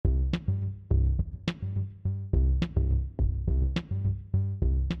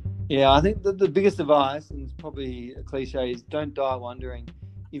Yeah, I think the biggest advice, and it's probably a cliche, is don't die wondering.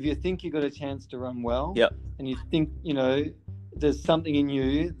 If you think you've got a chance to run well, Yep. and you think, there's something in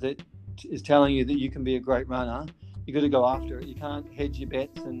you that is telling you that you can be a great runner, you've got to go after it. You can't hedge your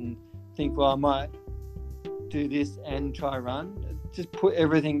bets and think, well, I might do this and try run. Just put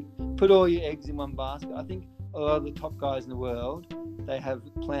all your eggs in one basket. I think a lot of the top guys in the world, they have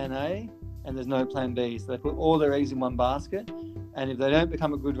plan A and there's no plan B. So they put all their eggs in one basket. And if they don't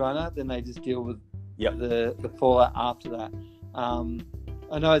become a good runner, then they just deal with the fallout after that.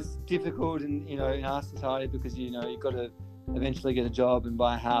 I know it's difficult in our society because, you've got to eventually get a job and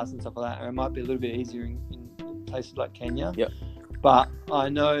buy a house and stuff like that. Or it might be a little bit easier in places like Kenya. Yep. But I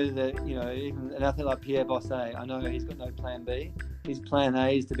know that, even an athlete like Pierre Bossé, I know he's got no plan B. His plan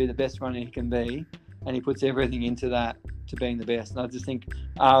A is to be the best runner he can be. And he puts everything into that to being the best. And I just think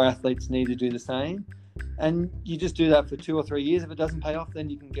our athletes need to do the same. And you just do that for 2 or 3 years. If it doesn't pay off, then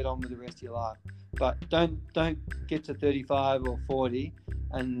you can get on with the rest of your life. But don't get to 35 or 40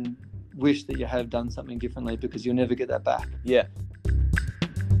 and wish that you have done something differently, because you'll never get that back. Yeah.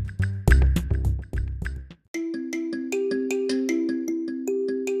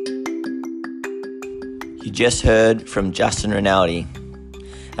 You just heard from Justin Rinaldi,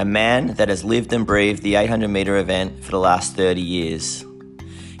 a man that has lived and breathed the 800-metre event for the last 30 years.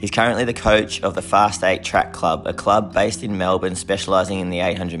 He's currently the coach of the Fast 8 Track Club, a club based in Melbourne specialising in the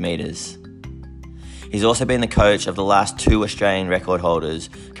 800 metres. He's also been the coach of the last 2 Australian record holders,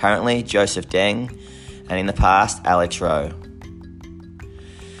 currently Joseph Deng, and in the past, Alex Rowe.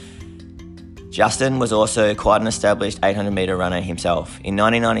 Justin was also quite an established 800-metre runner himself. In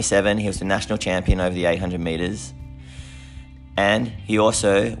 1997, he was the national champion over the 800 metres, and he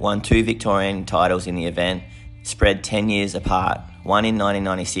also won 2 Victorian titles in the event, spread 10 years apart, one in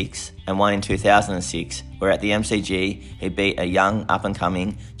 1996 and one in 2006, where at the MCG he beat a young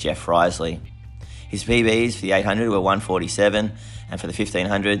up-and-coming Jeff Risley. His PBs for the 800 were 147 and for the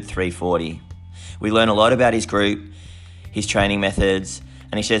 1500, 340. We learn a lot about his group, his training methods,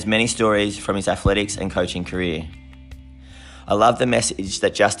 and he shares many stories from his athletics and coaching career. I love the message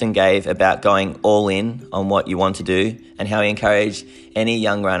that Justin gave about going all in on what you want to do, and how he encouraged any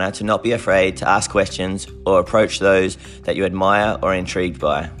young runner to not be afraid to ask questions or approach those that you admire or are intrigued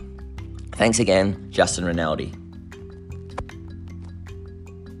by. Thanks again, Justin Rinaldi.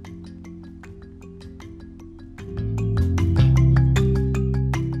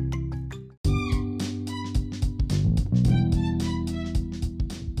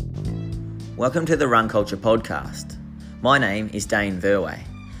 Welcome to the Run Culture Podcast. My name is Dane Verway.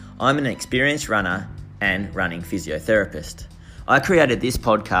 I'm an experienced runner and running physiotherapist. I created this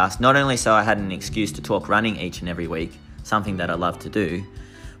podcast not only so I had an excuse to talk running each and every week, something that I love to do,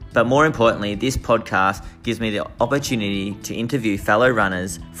 but more importantly, this podcast gives me the opportunity to interview fellow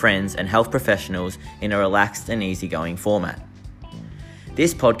runners, friends, and health professionals in a relaxed and easygoing format.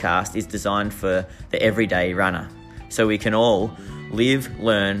 This podcast is designed for the everyday runner, so we can all live,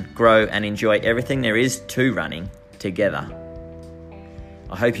 learn, grow, and enjoy everything there is to running together.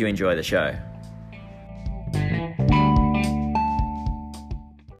 I hope you enjoy the show.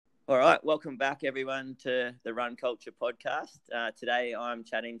 All right, welcome back everyone to the Run Culture Podcast. Today I'm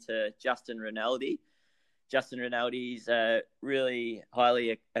chatting to Justin Rinaldi. Justin Rinaldi is a really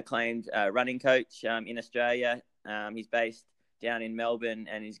highly acclaimed running coach in Australia. He's based down in Melbourne,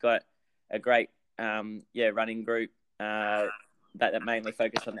 and he's got a great running group that mainly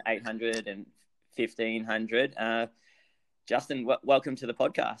focus on the 800 and 1500. Justin, welcome to the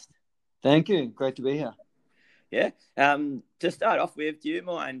podcast. Thank you. Great to be here. Yeah. To start off with, do you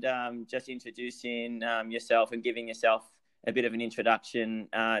mind just introducing yourself and giving yourself a bit of an introduction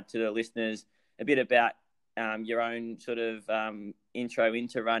to the listeners, a bit about your own sort of intro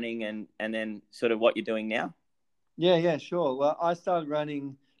into running and then sort of what you're doing now? Yeah, sure. Well, I started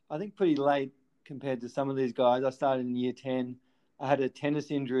running, I think, pretty late compared to some of these guys. I started in year 10. I had a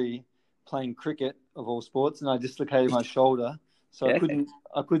tennis injury playing cricket, of all sports, and I dislocated my shoulder. So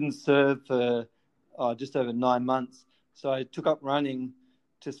I couldn't serve for just over 9 months. So I took up running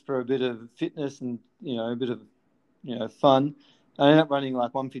just for a bit of fitness and, a bit of, fun. I ended up running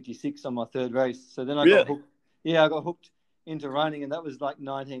like 156 on my third race. So then I got hooked. Yeah, I got hooked into running, and that was like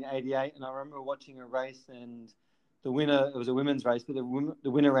 1988. And I remember watching a race, and the winner, it was a women's race, but the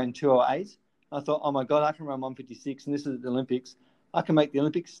winner ran 2:08. I thought, oh my God, I can run 156, and this is at the Olympics. I can make the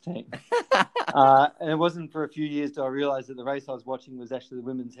Olympics team. And it wasn't for a few years till I realised that the race I was watching was actually the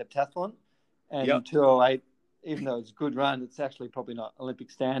women's heptathlon. And 2:08, even though it's a good run, it's actually probably not Olympic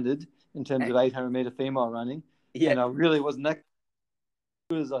standard in terms of 800-metre female running. Yeah. And I really wasn't that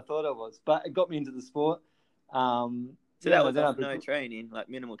good as I thought I was. But it got me into the sport. And So that was off no training, like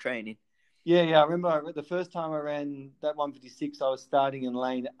minimal training. Yeah. I remember the first time I ran that 156, I was starting in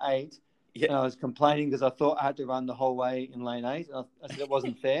lane 8. Yeah. And I was complaining because I thought I had to run the whole way in lane 8. I said it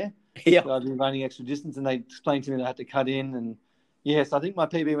wasn't fair. Yeah. So I'd been running extra distance, and they explained to me that I had to cut in. And yes, I think my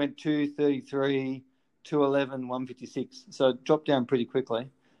PB went 2:33, 2:11, 156. So it dropped down pretty quickly.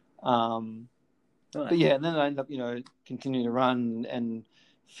 Nice. But yeah, and then I ended up, continuing to run and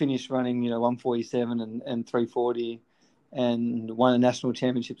finish running, 147 and 340, and won a national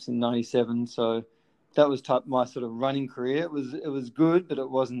championships in '97. So that was my sort of running career. It was good, but it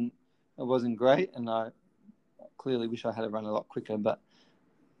wasn't great, and I clearly wish I had run a lot quicker. But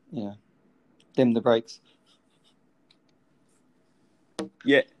them the breaks.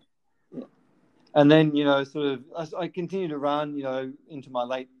 Yeah. And then, sort of, I continued to run, into my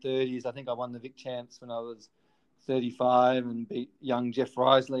late 30s. I think I won the Vic Champs when I was 35 and beat young Jeff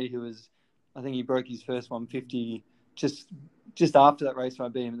Risley, I think he broke his first 150 just after that race when I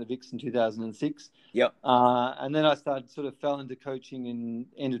beat him at the Vics in 2006. Yep. And then I sort of fell into coaching in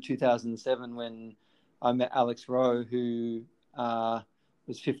end of 2007 when I met Alex Rowe, who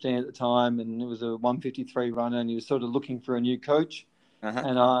was 15 at the time, and it was a 153 runner, and he was sort of looking for a new coach. Uh-huh.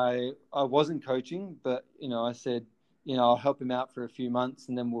 And I wasn't coaching, but, I said, I'll help him out for a few months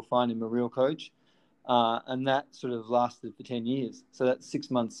and then we'll find him a real coach. And that sort of lasted for 10 years. So that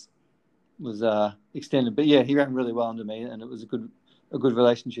 6 months was extended. But yeah, he ran really well under me, and it was a good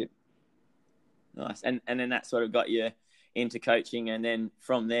relationship. Nice. And then that sort of got you into coaching, and then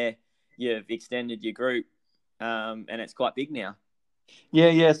from there you've extended your group, and it's quite big now.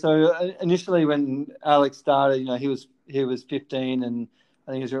 Yeah. So initially when Alex started, he was 15, and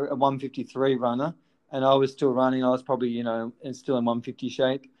I think he was a 153 runner, and I was still running. I was probably, still in 150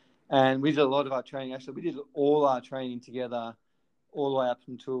 shape. And we did a lot of our training. Actually, we did all our training together all the way up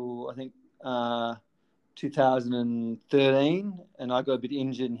until, I think, 2013. And I got a bit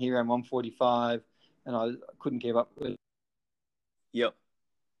injured, and he ran 145, and I couldn't keep up with it. Yep.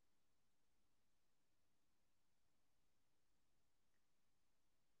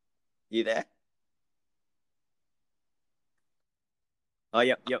 You there? Oh,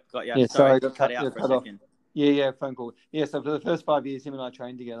 yep, got you. Yeah, sorry, got cut out for a second. Yeah, phone call. Yeah, so for the first 5 years, him and I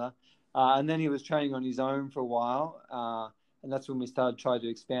trained together. And then he was training on his own for a while. And that's when we started trying to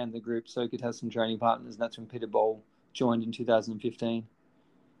expand the group so he could have some training partners. And that's when Peter Boll joined in 2015.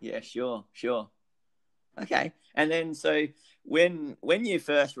 Yeah, sure. Okay. And then so when you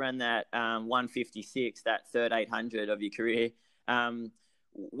first ran that 156, that third 800 of your career,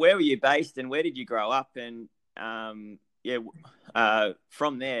 where were you based and where did you grow up? And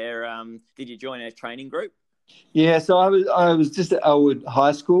from there, did you join a training group? Yeah, so I was just at Elwood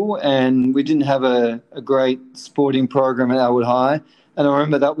High School, and we didn't have a great sporting program at Elwood High. And I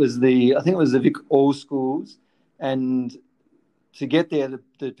remember I think it was the Vic All Schools, and to get there,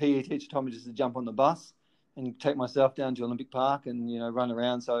 the PE teacher told me just to jump on the bus and take myself down to Olympic Park and run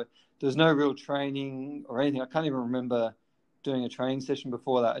around. So there was no real training or anything. I can't even remember doing a training session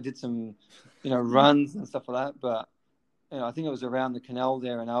before that. I did some runs and stuff like that, but I think it was around the canal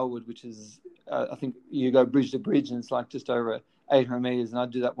there in Elwood, which is I think you go bridge to bridge, and it's like just over 800 meters, and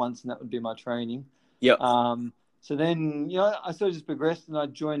I'd do that once, and that would be my training. Yep. So then I sort of just progressed, and I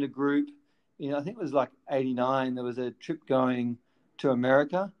joined a group. I think it was like 89. There was a trip going to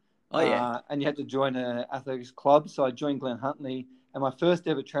America. Oh, yeah. And you had to join an athletics club. So I joined Glenn Huntley. And my first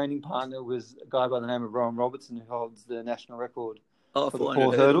ever training partner was a guy by the name of Rowan Robertson, who holds the national record for the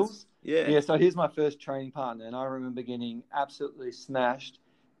 4 hurdles. Yeah. So here's my first training partner. And I remember getting absolutely smashed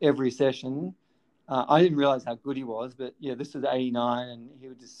every session. I didn't realize how good he was. But, this was 89, and he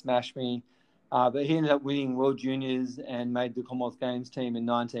would just smash me. But he ended up winning World Juniors and made the Commonwealth Games team in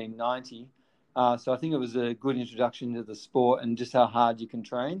 1990. So I think it was a good introduction to the sport and just how hard you can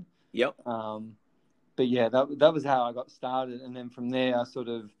train. Yep. But yeah, that was how I got started. And then from there, I sort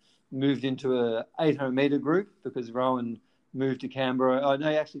of moved into a 800 meter group because Rowan moved to Canberra. Oh, no,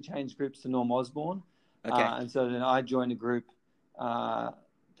 he actually changed groups to Norm Osborne. Okay. And so then I joined a group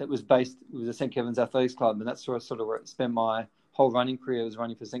that was based with the St. Kevin's Athletics Club. And that's sort of where I spent my whole running career, was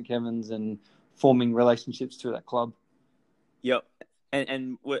running for St. Kevin's and forming relationships through that club. Yep.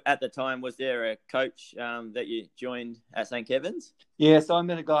 And at the time, was there a coach that you joined at St. Kevin's? Yeah, so I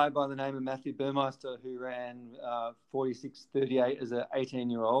met a guy by the name of Matthew Burmeister who ran 46:38 as an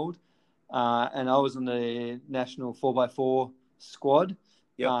 18-year-old. And I was on the national 4x4 squad.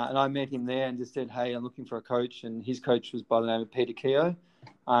 Yep. And I met him there and just said, hey, I'm looking for a coach. And his coach was by the name of Peter Keogh.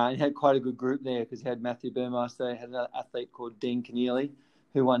 And he had quite a good group there because he had Matthew Burmeister, he had another athlete called Dean Keneally,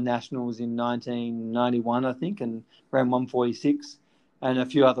 who won nationals in 1991, I think, and ran 146. and a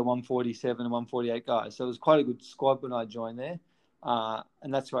few other 147 and 148 guys. So it was quite a good squad when I joined there.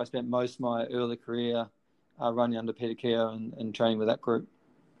 And that's where I spent most of my early career running under Peter Keogh and training with that group.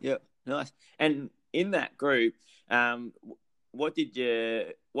 Yeah, nice. And in that group, what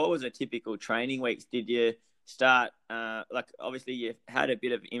was a typical training weeks? Did you start, obviously you had a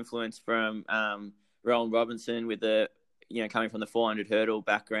bit of influence from Roland Robinson with coming from the 400 hurdle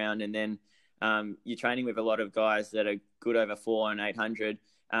background, and then you're training with a lot of guys that are good over 400 and 800.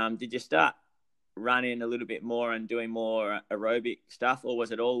 Did you start running a little bit more and doing more aerobic stuff, or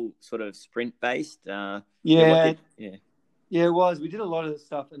was it all sort of sprint based? Yeah, it was. We did a lot of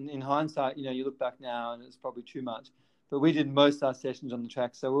stuff, and in hindsight, you look back now and it's probably too much, but we did most of our sessions on the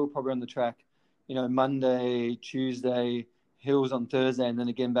track. So we were probably on the track, Monday, Tuesday, hills on Thursday, and then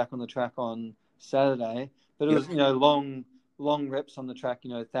again back on the track on Saturday. But it was, long reps on the track,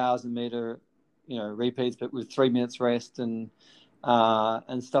 1,000-meter, repeats, but with 3 minutes rest and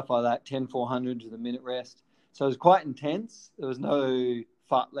stuff like that, 10 400s with a minute rest. So it was quite intense. There was no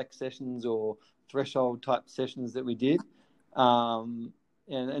fartlek sessions or threshold type sessions that we did. And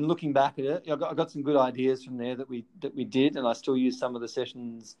looking back at it, I got some good ideas from there that we did, and I still use some of the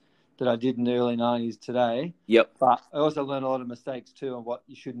sessions that I did in the early 90s today. Yep. But I also learned a lot of mistakes too on what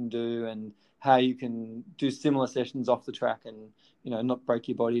you shouldn't do and how you can do similar sessions off the track and, not break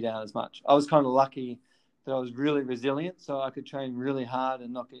your body down as much. I was kind of lucky that I was really resilient, so I could train really hard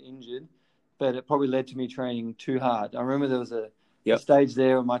and not get injured, but it probably led to me training too hard. I remember there was a stage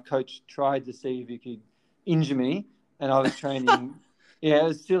there where my coach tried to see if he could injure me, and I was training. Yeah, it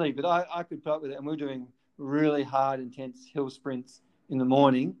was silly, but I could put up with it. And we were doing really hard, intense hill sprints in the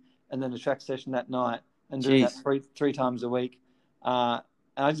morning and then a track session that night, and doing that three times a week. And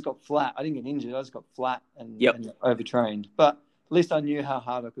I just got flat. I didn't get injured. I just got flat and overtrained. But at least I knew how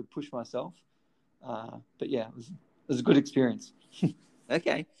hard I could push myself. But yeah, it was a good experience.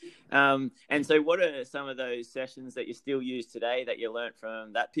 Okay. And so what are some of those sessions that you still use today that you learnt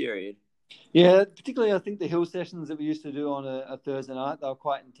from that period? Yeah, particularly I think the hill sessions that we used to do on a Thursday night, they were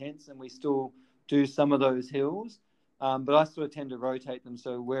quite intense, and we still do some of those hills. But I sort of tend to rotate them.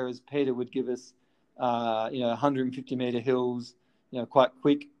 So whereas Peter would give us, 150-meter hills, quite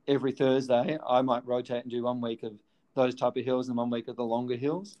quick every Thursday, I might rotate and do 1 week of those type of hills and 1 week of the longer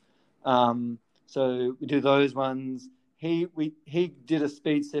hills. So we do those ones. He did a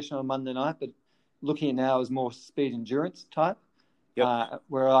speed session on Monday night, but looking at now is more speed endurance type. Yep.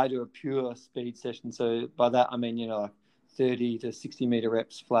 Where I do a pure speed session. So by that, I mean, like 30 to 60 meter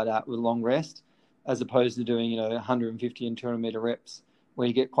reps flat out with long rest, as opposed to doing, 150 and 200 meter reps where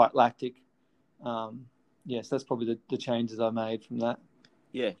you get quite lactic. So that's probably the changes I made from that.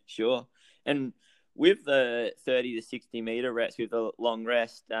 Yeah, sure. And with the 30 to 60 meter reps with the long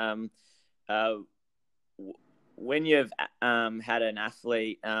rest, when you've had an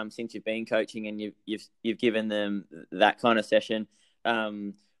athlete since you've been coaching and you've given them that kind of session,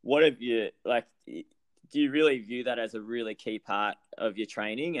 what have you do you really view that as a really key part of your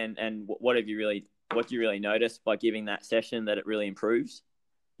training, and what do you really notice by giving that session that it really improves?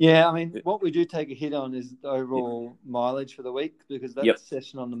 Yeah, I mean, what we do take a hit on is the overall mileage for the week, because that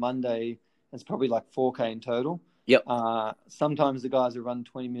session on the Monday is probably like 4K in total. Yep. Sometimes the guys will run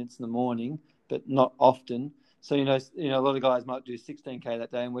 20 minutes in the morning, but not often. So, a lot of guys might do 16K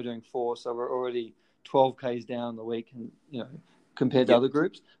that day, and we're doing 4. So we're already 12Ks down the week, and, compared to other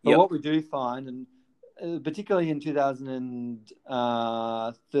groups. But what we do find, and particularly in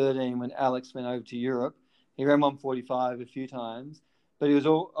 2013, when Alex went over to Europe, he ran 145 a few times, but I was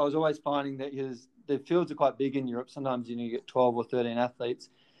always finding that the fields are quite big in Europe. Sometimes, you get 12 or 13 athletes,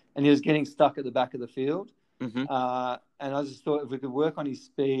 and he was getting stuck at the back of the field. Mm-hmm. And I just thought if we could work on his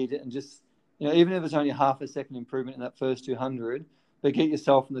speed and just, even if it's only half a second improvement in that first 200, but get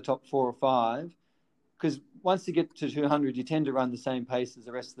yourself in the top 4 or 5, because once you get to 200, you tend to run the same pace as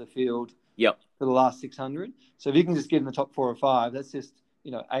the rest of the field for the last 600. So if you can just get in the top 4 or 5, that's just,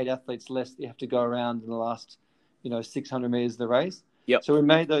 8 athletes less that you have to go around in the last, 600 meters of the race. Yep. So we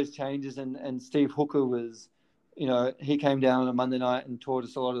made those changes, and Steve Hooker was, he came down on a Monday night and taught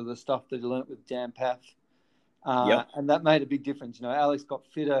us a lot of the stuff that he learnt with Dan Paff. And that made a big difference. Alex got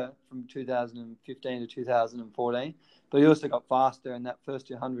fitter from 2015 to 2014, but he also got faster, and that first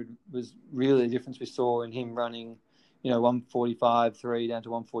 200 was really the difference we saw in him running, 145.3 down to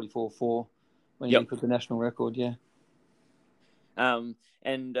 144.4 when he put the national record,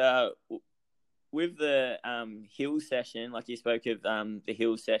 with the hill session, like you spoke of the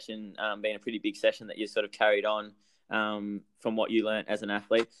hill session being a pretty big session that you sort of carried on from what you learnt as an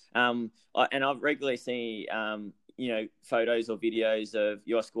athlete. And I've regularly seen, photos or videos of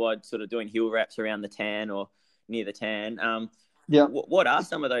your squad sort of doing hill reps around the tan or near the tan. Yeah. What are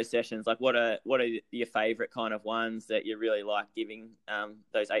some of those sessions? Like, what are your favourite kind of ones that you really like giving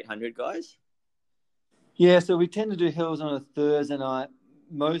those 800 guys? Yeah, so we tend to do hills on a Thursday night,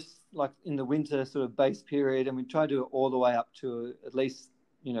 most like in the winter sort of base period, and we try to do it all the way up to at least,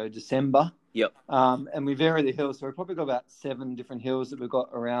 December. Yep. And we vary the hills. So we've probably got about 7 different hills that we've got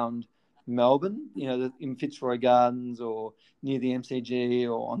around Melbourne, in Fitzroy Gardens or near the MCG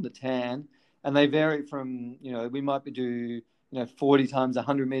or on the Tan. And they vary from, we might be do 40 times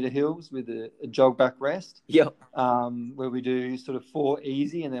 100 metre hills with a jog back rest. Yep. Where we do sort of 4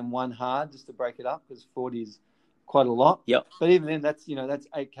 easy and then 1 hard just to break it up, because 40 is quite a lot. Yep. But even then, that's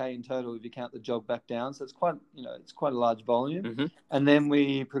 8K in total if you count the jog back down. So it's quite a large volume. Mm-hmm. And then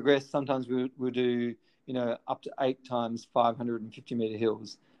we progress. Sometimes we'll do up to 8 times 550 metre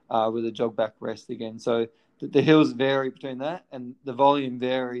hills with a jog back rest again. So the hills vary between that, and the volume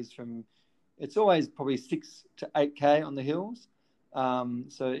varies from. It's always probably 6 to 8K on the hills.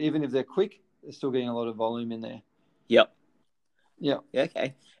 So even if they're quick, they're still getting a lot of volume in there. Yep. Yeah.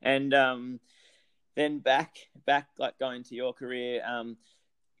 Okay. And then back like going to your career,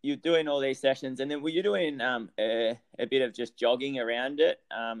 you're doing all these sessions, and then were you doing a bit of just jogging around it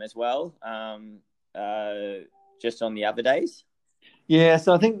as well, just on the other days? Yeah.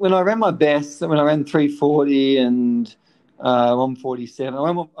 So I think when I ran my best, when I ran 340 and 147. I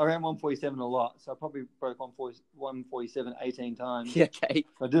ran 147 a lot, so I probably broke 147 18 times. Yeah, okay.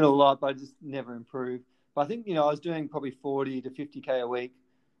 I did a lot, but I just never improved. But I think I was doing probably 40 to 50K a week,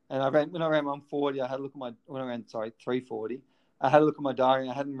 and when I ran 140, I had a look at 340. I had a look at my diary,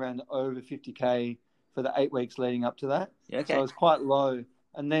 and I hadn't ran over 50K for the 8 weeks leading up to that. Yeah, okay. So I was quite low,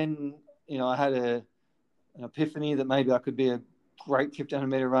 and then I had an epiphany that maybe I could be a great 1500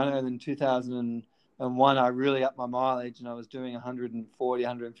 meter runner, and then 2001 I really upped my mileage, and I was doing 140,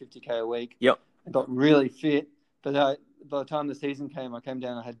 150K a week. Yep. I got really fit, but by the time the season came, I came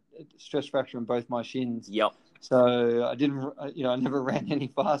down, I had a stress fracture in both my shins. Yep. So I didn't, I never ran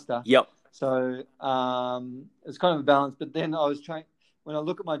any faster. Yep. So it's kind of a balance. But then I was training, when I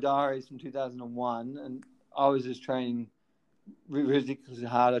look at my diaries from 2001, and I was just training ridiculously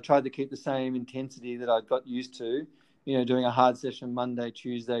hard. I tried to keep the same intensity that I got used to, doing a hard session Monday,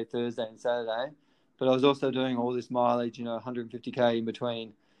 Tuesday, Thursday, and Saturday. But I was also doing all this mileage, 150K in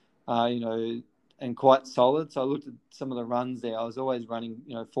between, and quite solid. So I looked at some of the runs there. I was always running,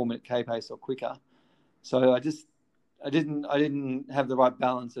 4-minute K pace or quicker. So I didn't have the right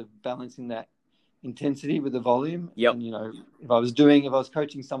balance of balancing that intensity with the volume. Yep. And, if I was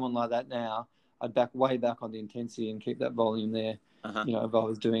coaching someone like that now, I'd way back on the intensity and keep that volume there. Uh-huh. If I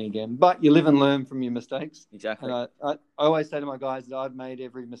was doing again. But you live and learn from your mistakes. Exactly. And I always say to my guys that I've made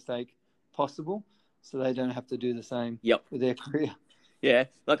every mistake possible, so they don't have to do the same. Yep. With their career. Yeah,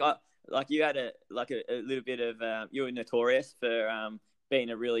 like you had a little bit of you were notorious for being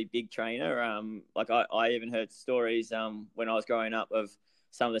a really big trainer. I even heard stories when I was growing up of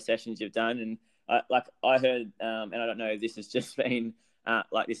some of the sessions you've done, and I heard and I don't know if this has just been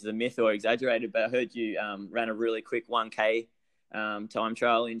this is a myth or exaggerated, but I heard you ran a really quick 1K time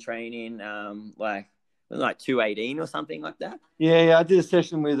trial in training, like 2:18 or something like that. Yeah, I did a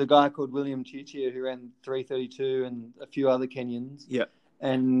session with a guy called William Chichia who ran 3:32 and a few other Kenyans. Yeah.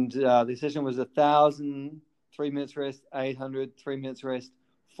 And the session was 1,000, 3 minutes rest, 800, 3 minutes rest,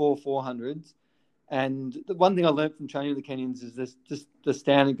 4 400s. And the one thing I learned from training with the Kenyans is this: just the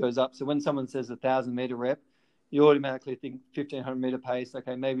standard goes up. So when someone says 1,000 meter rep, you automatically think 1,500 meter pace.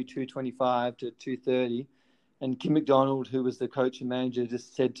 Okay, maybe 225 to 230. And Kim McDonald, who was the coach and manager,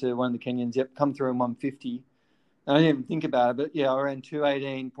 just said to one of the Kenyans, "Yep, come through in 150." And I didn't even think about it, but yeah, I ran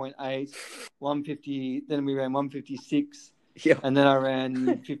 218.8, 150. Then we ran 156. Yeah. And then I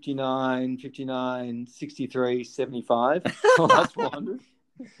ran 59, 63, 75. Last 400.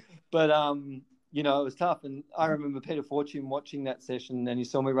 But it was tough. And I remember Peter Fortune watching that session, and he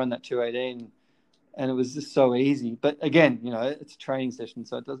saw me run that 218, and it was just so easy. But again, it's a training session,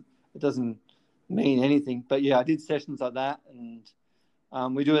 so it doesn't mean anything. But yeah, I did sessions like that, and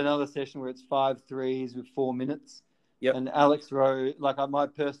we do another session where it's 5 threes with 4 minutes. Yep. And Alex Rowe, my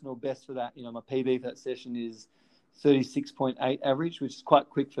personal best for that, my PB for that session is 36.8 average, which is quite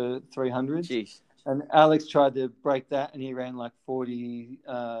quick for 300. Jeez. And Alex tried to break that, and he ran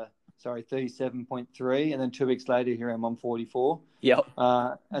 37.3, and then 2 weeks later he ran 144. Yep.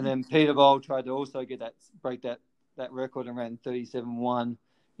 And then Peter Boll tried to also break that record and ran 37.1.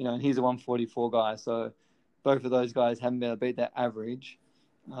 And he's a 144 guy, so both of those guys haven't been able to beat that average.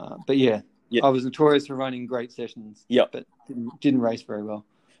 But yeah, I was notorious for running great sessions. Yep. But didn't race very well.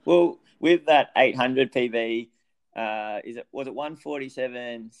 Well, with that 800 PB, was it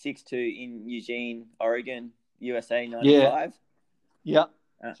 147.62 in Eugene, Oregon, USA 95? Yeah.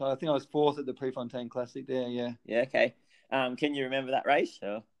 Uh, So I think I was fourth at the Prefontaine Classic there. Yeah. Yeah, okay. Can you remember that race?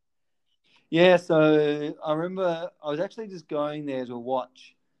 Or? Yeah. So I remember I was actually just going there to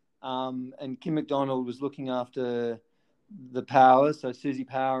watch, and Kim McDonald was looking after the Powers, so Susie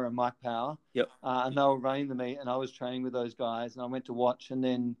Power and Mike Power. Yep. And they were running the meet, and I was training with those guys, and I went to watch, and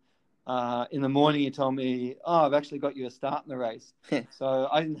then in the morning he told me, "Oh, I've actually got you a start in the race." So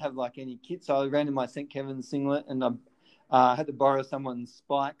I didn't have like any kit, so I ran in my St. Kevin's singlet, and I had to borrow someone's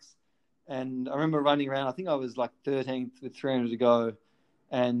spikes, and I remember running around. I think I was like 13th with 300 to go,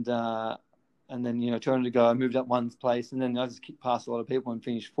 and then 200 to go. I moved up one place, and then I just kicked past a lot of people and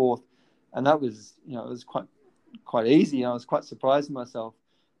finished fourth, and that was it was quite easy. I was quite surprised with myself.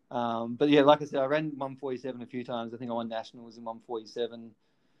 But yeah, like I said, I ran 147 a few times. I think I won nationals in 147.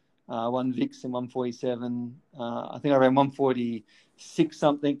 Won Vicks in 147. I think I ran 146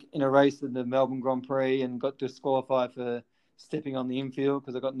 something in a race in the Melbourne Grand Prix and got disqualified for stepping on the infield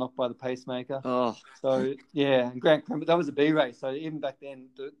because I got knocked by the pacemaker. Oh. So yeah, and Grant Cremer, that was a B race. So even back then,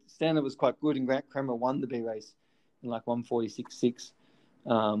 the standard was quite good, and Grant Cremer won the B race in like 146.6.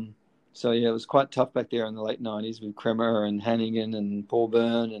 So yeah, it was quite tough back there in the late 90s with Cremer and Hannigan and Paul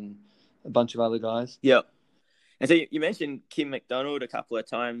Byrne and a bunch of other guys. Yep. And so you mentioned Kim McDonald a couple of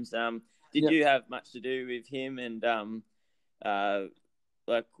times. Did you have much to do with him? And so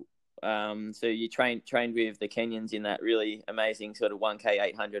you trained with the Kenyans in that really amazing sort of 1K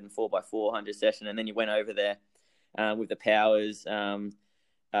 800 and 4x400 session, and then you went over there with the Powers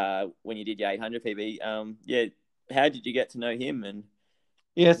when you did your 800 PB. Yeah, how did you get to know him? And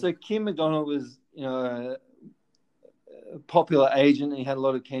yeah, so Kim McDonald was a popular agent. He had a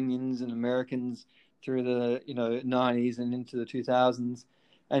lot of Kenyans and Americans through the 90s and into the 2000s,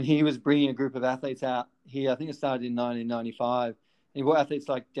 and he was bringing a group of athletes out here. I think it started in 1995. He brought athletes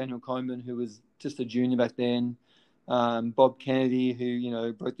like Daniel Coleman, who was just a junior back then, Bob Kennedy,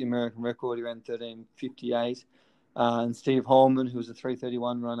 who broke the American record. He ran 13:58, and Steve Holman, who was a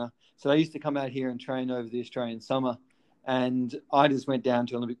 3:31 runner. So they used to come out here and train over the Australian summer, and I just went down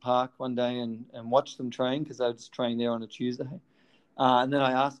to Olympic Park one day and watched them train because they were just training there on a Tuesday. And then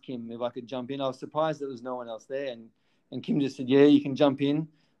I asked Kim if I could jump in. I was surprised there was no one else there. And Kim just said, yeah, you can jump in.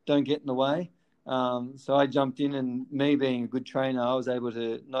 Don't get in the way. So I jumped in, and me being a good trainer, I was able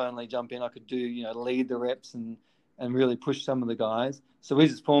to not only jump in, I could do, lead the reps and really push some of the guys. So we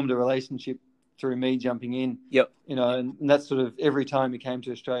just formed a relationship through me jumping in. Yep. And that's sort of every time he came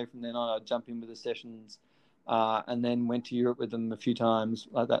to Australia from then on, I'd jump in with the sessions. And then went to Europe with them a few times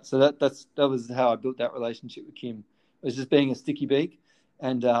like that. So that was how I built that relationship with Kim. It was just being a sticky beak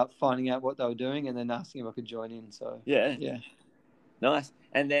and finding out what they were doing and then asking if I could join in. So yeah, nice.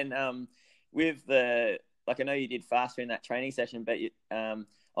 And then with the I know you did faster in that training session, but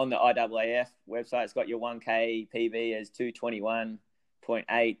on the IAAF website, it's got your 1K PB as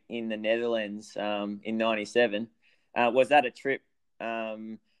 2:21.8 in the Netherlands in '97. Was that a trip?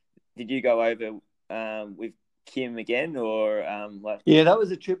 Did you go over with Kim again, or Yeah, that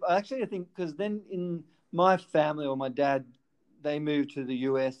was a trip. Actually, I think because then in my family or my dad, they moved to the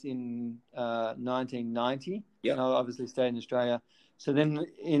US in 1990. Yep. And I obviously stayed in Australia. So then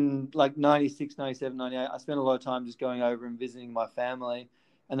in like 96, 97, 98, I spent a lot of time just going over and visiting my family.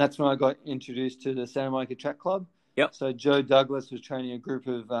 And that's when I got introduced to the Santa Monica Track Club. Yep. So Joe Douglas was training a group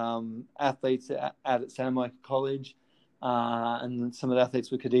of athletes out at Santa Monica College. And some of the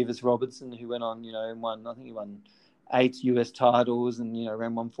athletes were Kadivas Robertson, who went on, I think he won 8 US titles and,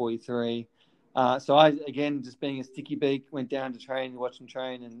 ran 143. So I, again, just being a sticky beak, went down to train, watched them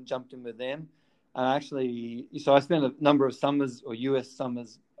train and jumped in with them. And so I spent a number of summers or US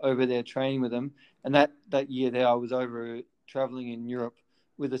summers over there training with them. And that year there, I was over traveling in Europe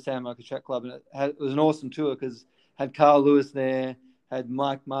with the Santa Monica Track Club. And it was an awesome tour because had Carl Lewis there, had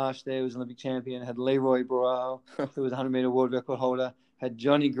Mike Marsh there, who was an Olympic champion, had Leroy Burrell, who was a 100-meter world record holder, had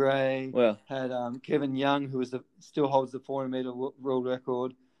Johnny Gray, had Kevin Young, who still holds the 400-meter world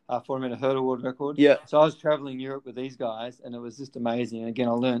record, 400-meter hurdle world record. Yeah. So I was traveling Europe with these guys, and it was just amazing. And again,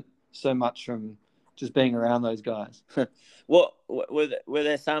 I learned so much from just being around those guys. What were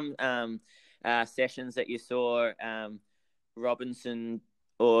there some sessions that you saw Robinson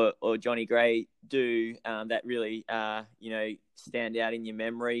or Johnny Gray do that really stand out in your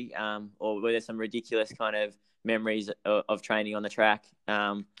memory, or were there some ridiculous kind of memories of training on the track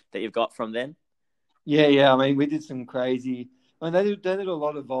that you've got from then? Yeah. I mean, we did some crazy. I mean, they did a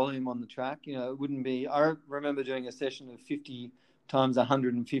lot of volume on the track. It wouldn't be. I remember doing a session of 50 times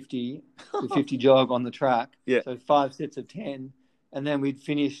 150, the 50 jog on the track. Yeah. So 5 sets of 10, and then we'd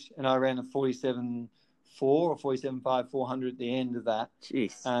finish, and I ran a 47.4 or 47.5 400 at the end of that.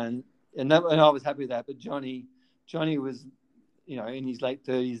 Jeez. And I was happy with that. But Johnny was in his late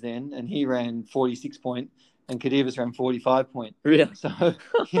 30s then, and he ran 46 point, and Kadivas ran 45 point. Really? So,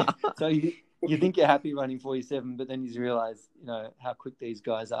 yeah, so you think you're happy running 47, but then you realise, how quick these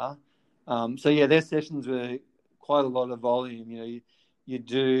guys are. So yeah, their sessions were quite a lot of volume. You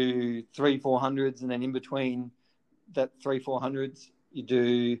do 3-400s, and then in between that 3-400s, you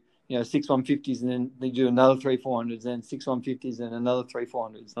do 6 150s, and then you do another 3-400s, then 6 150s, and another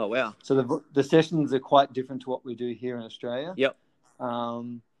 3-400s. Oh wow! So the sessions are quite different to what we do here in Australia. Yep.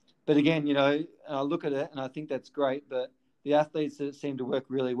 But again, I look at it and I think that's great. But the athletes that it seemed to work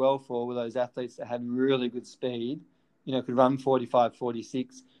really well for were those athletes that had really good speed. Could run 45,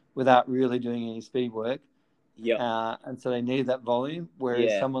 46 without really doing any speed work. Yeah. And so they needed that volume.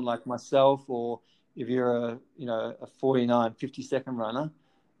 Whereas someone like myself, or if you're a 49, 50-second runner,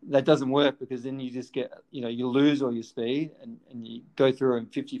 that doesn't work, because then you just get, you lose all your speed and you go through in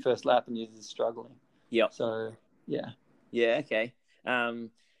 51st lap and you're just struggling. Yep. So, yeah. Yeah, okay.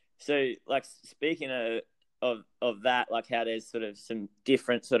 So, like, speaking of that, like how there's sort of some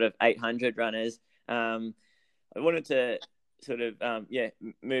different sort of 800 runners, I wanted to sort of,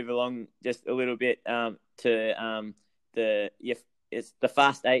 move along just a little bit to it's the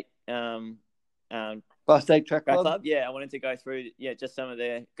Fast 8 Fast 8 Track Club. Yeah, I wanted to go through just some of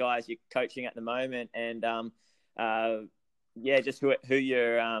the guys you're coaching at the moment, and just who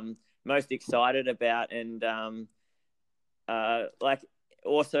you're most excited about, and like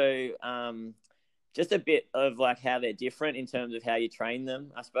also just a bit of like how they're different in terms of how you train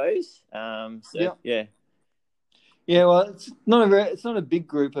them, I suppose. Yeah, well, it's not a big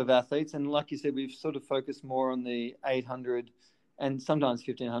group of athletes, and like you said, we've sort of focused more on the 800 and sometimes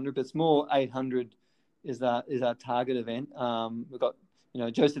 1500, but it's more 800 is our target event. We've got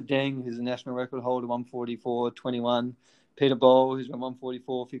Joseph Deng, who's a national record holder, 144.21. Peter Bowl, who's run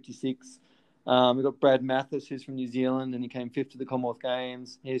 144.56. We've got Brad Mathis, who's from New Zealand, and he came fifth to the Commonwealth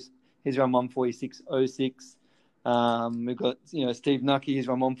Games. He's run 146.06. We've got Steve Nucky, who's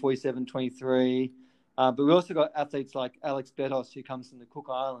run 147.23. But we also got athletes like Alex Betos, who comes from the Cook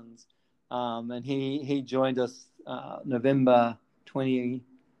Islands, and he joined us November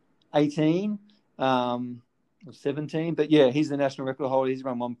 2018 or 17. But yeah, he's the national record holder. He's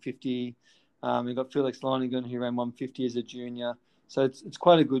run 150. We've got Felix Lonergan, who ran 150 as a junior. So it's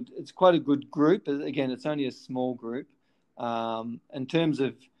quite a good group. But again, it's only a small group. In terms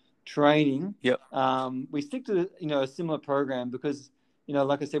of training, we stick to a similar program, because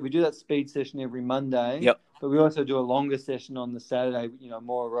like I said, we do that speed session every Monday. But we also do a longer session on the Saturday,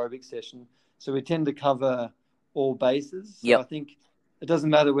 more aerobic session. So we tend to cover all bases. So I think it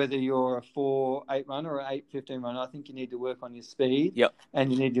doesn't matter whether you're a 4-8 runner or 8-15 runner. I think you need to work on your speed,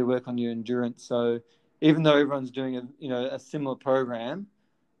 and you need to work on your endurance. So even though everyone's doing a similar program,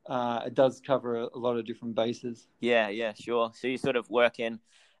 it does cover a lot of different bases. Yeah, sure. So you sort of work in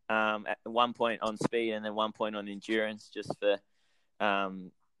at one point on speed and then one point on endurance, just for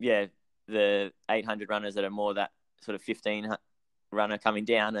the 800 runners that are more that sort of 15 runner coming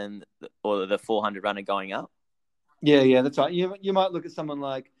down, or the 400 runner going up. Yeah, that's right. You might look at someone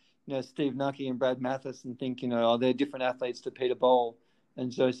like Steve Nucky and Brad Mathis and think they're different athletes to Peter Bowl and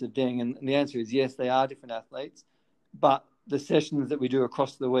Joseph Deng, and the answer is yes, they are different athletes, but the sessions that we do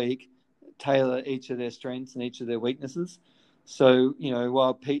across the week tailor each of their strengths and each of their weaknesses. So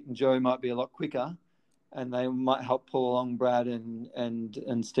while Pete and Joe might be a lot quicker, and they might help pull along Brad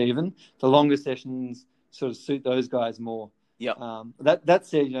and Stephen, the longer sessions sort of suit those guys more. That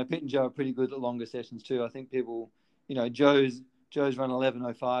said, Pete and Joe are pretty good at longer sessions too. I think people, Joe's run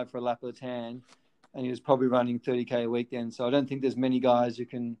 11:05 for a lap of the tan, and he was probably running 30K a week then. So I don't think there's many guys who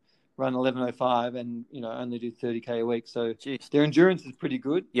can run 11:05 and only do 30K a week. So their endurance is pretty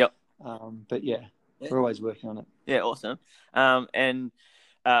good. But we're always working on it. Yeah, awesome.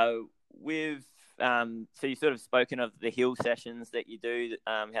 With so you sort of spoken of the hill sessions that you do,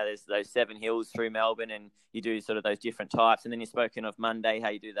 how there's those 7 hills through Melbourne, and you do sort of those different types. And then you've spoken of Monday, how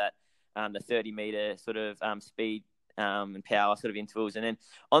you do that, the 30-meter sort of speed and power sort of intervals. And then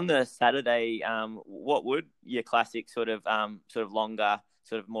on the Saturday, what would your classic sort of longer,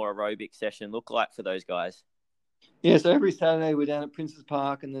 sort of more aerobic session look like for those guys? Yeah, so every Saturday we're down at Princes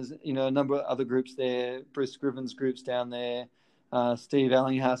Park, and there's a number of other groups there. Bruce Scriven's group's down there. Steve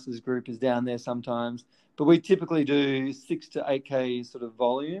Allinghouse's group is down there sometimes. But we typically do 6 to 8K sort of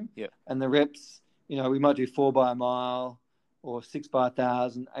volume. And the reps, we might do 4 by a mile, or 6 by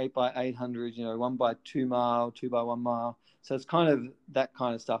 1,000, 8 by 800, 1 by 2 mile, 2 by 1 mile. So it's kind of that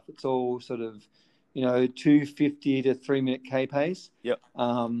kind of stuff. It's all sort of, 250 to 3-minute K pace.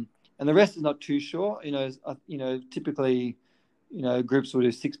 And the rest is not too short. Typically, groups will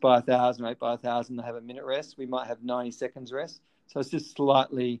do 6 by 1,000, 8 by 1,000. They have a minute rest. We might have 90 seconds rest. So it's just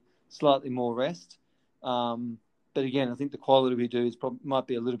slightly more rest. But again, I think the quality we do might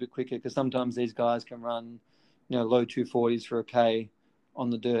be a little bit quicker because sometimes these guys can run, low 240s for a K on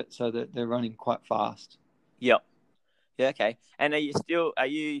the dirt, so that they're running quite fast. Yep. Yeah. Okay. And are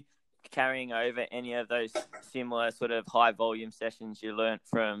you carrying over any of those similar sort of high volume sessions you learnt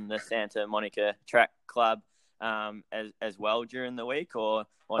from the Santa Monica Track Club as well during the week, or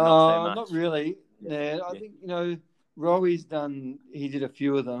not so much? Not really. Yeah. I think Rory's he did a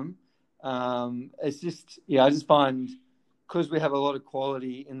few of them. It's just, I just find because we have a lot of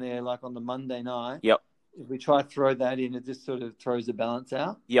quality in there, like on the Monday night. Yep. If we try to throw that in, it just sort of throws the balance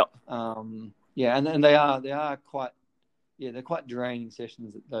out. Yep. And they are quite, they're quite draining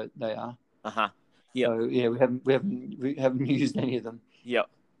sessions. They are. Yeah. So we haven't used any of them. Yep.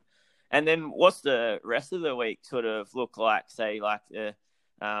 And then what's the rest of the week sort of look like? Say like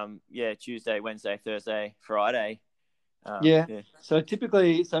Tuesday, Wednesday, Thursday, Friday.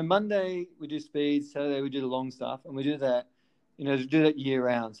 So Monday we do speed, Saturday we do the long stuff, and we do that, year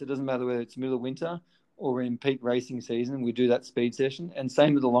round. So it doesn't matter whether it's middle of winter or in peak racing season, we do that speed session, and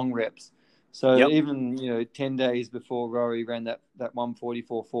same with the long reps. So even 10 days before Rory ran that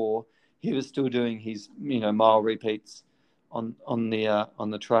 144.4, he was still doing his mile repeats on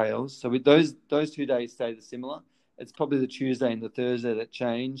the trails. So with those 2 days stay similar. It's probably the Tuesday and the Thursday that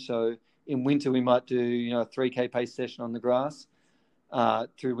change. So in winter, we might do, a 3K pace session on the grass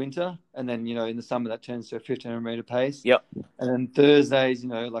through winter. And then, in the summer, that turns to a 1,500 metre pace. Yep. And then Thursdays,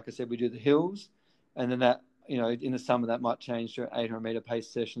 like I said, we do the hills. And then that, in the summer, that might change to an 800 metre pace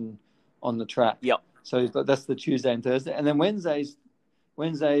session on the track. Yep. So that's the Tuesday and Thursday. And then Wednesdays,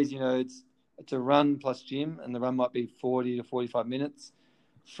 it's a run plus gym. And the run might be 40 to 45 minutes.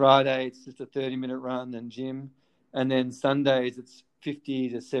 Friday, it's just a 30-minute run and gym. And then Sundays, it's 50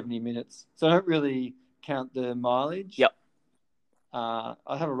 to 70 minutes. So I don't really count the mileage. Yep. I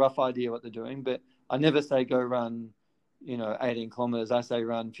have a rough idea what they're doing, but I never say go run, 18 kilometers. I say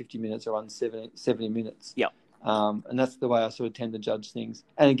run 50 minutes or run 70 minutes. Yep. And that's the way I sort of tend to judge things.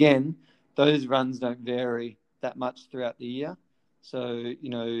 And again, those runs don't vary that much throughout the year. So,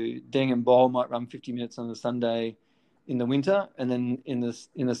 Deng and Bol might run 50 minutes on the Sunday in the winter. And then in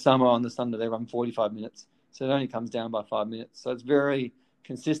the summer on the Sunday, they run 45 minutes. So it only comes down by 5 minutes. So it's very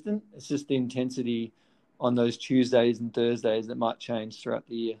consistent. It's just the intensity on those Tuesdays and Thursdays that might change throughout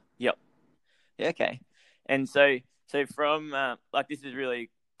the year. Yep. Yeah, okay. And so from this is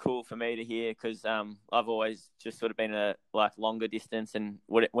really cool for me to hear because I've always just sort of been a longer distance, and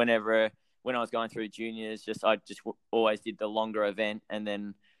when I was going through juniors, I always did the longer event, and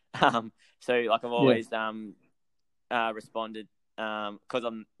then I've always responded. Because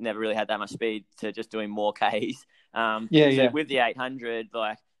I've never really had that much speed to just doing more Ks. So with the 800,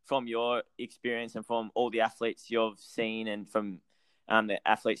 from your experience and from all the athletes you've seen and from the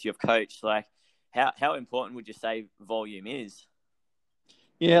athletes you've coached, how important would you say volume is?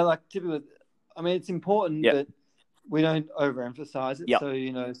 Yeah, typically, it's important, but we don't overemphasize it. Yep.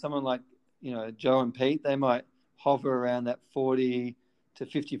 So, someone like, Joe and Pete, they might hover around that 40 to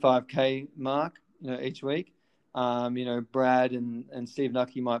 55K mark, each week. Brad and Steve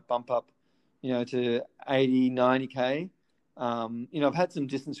Nucky might bump up, to 80, 90K. I've had some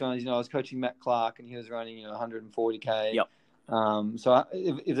distance runners. I was coaching Matt Clark and he was running, 140K. Yep. So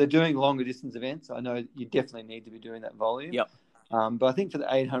if they're doing longer distance events, I know you definitely need to be doing that volume. Yep. But I think for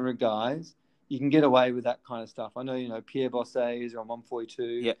the 800 guys, you can get away with that kind of stuff. I know, Pierre Bossé is on 142.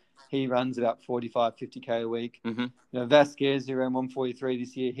 Yep. He runs about 45, 50K a week. Mm-hmm. Vasquez, who ran 143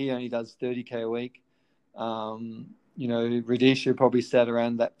 this year, he only does 30K a week. Radisha probably sat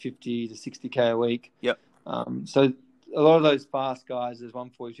around that 50 to 60K a week. Yep. So a lot of those fast guys, those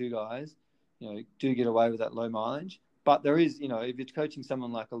 142 guys, do get away with that low mileage. But there is, if you're coaching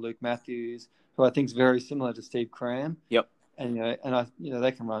someone like a Luke Matthews, who I think is very similar to Steve Cram. Yep. And,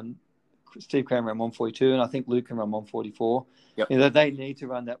 they can run, Steve Cram ran 142, and I think Luke can run 144. Yep. They need to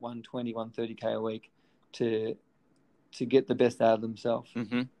run that 120, 130K a week to get the best out of themselves.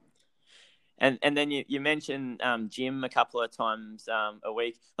 Mm-hmm. And then you mentioned gym a couple of times a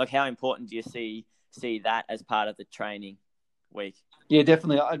week. How important do you see that as part of the training week? Yeah,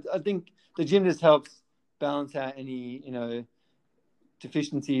 definitely. I think the gym just helps balance out any,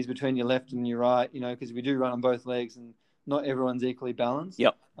 deficiencies between your left and your right, because we do run on both legs and not everyone's equally balanced.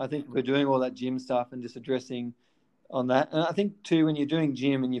 Yep. I think we're doing all that gym stuff and just addressing on that. And I think, too, when you're doing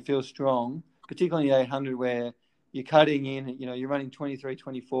gym and you feel strong, particularly in the 800 where you're cutting in, you're running 23,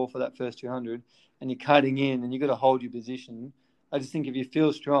 24 for that first 200 and you're cutting in and you've got to hold your position. I just think if you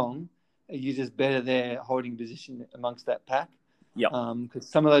feel strong, you're just better there holding position amongst that pack. Yep. Because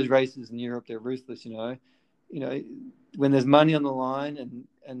some of those races in Europe, they're ruthless. When there's money on the line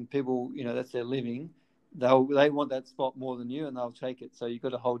and people, that's their living, they want that spot more than you, and they'll take it. So you've got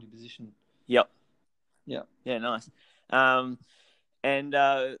to hold your position. Yep. Yeah. Yeah, nice. And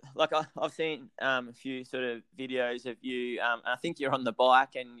I've seen a few sort of videos of you. I think you're on the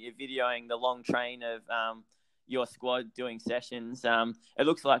bike and you're videoing the long train of your squad doing sessions. It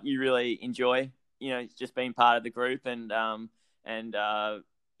looks like you really enjoy, just being part of the group and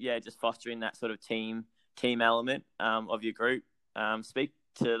just fostering that sort of team element of your group. Speak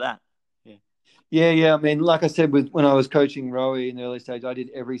to that. Yeah. I mean, like I said, when I was coaching Rowie in the early stage, I did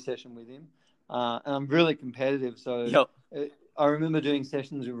every session with him, and I'm really competitive. So yep. I remember doing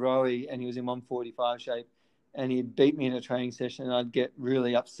sessions with Rowie, and he was in 145 shape, and he'd beat me in a training session, and I'd get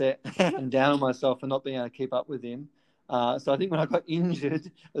really upset and down on myself for not being able to keep up with him. So I think when I got injured,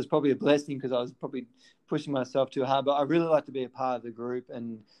 it was probably a blessing because I was probably pushing myself too hard. But I really like to be a part of the group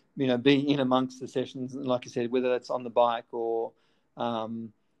and, being in amongst the sessions. And like I said, whether that's on the bike or,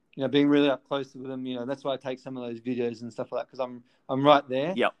 being really up close with them, that's why I take some of those videos and stuff like that, because I'm right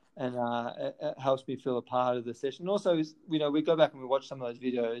there. Yep. And it helps me feel a part of the session. Also, we go back and we watch some of those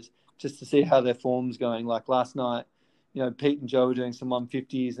videos just to see how their form's going. Like last night, Pete and Joe were doing some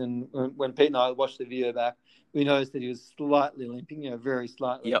 150s, and when Pete and I watched the video back, we noticed that he was slightly limping, very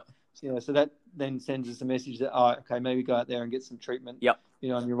slightly. Yep. So that then sends us a message that, maybe go out there and get some treatment. Yep.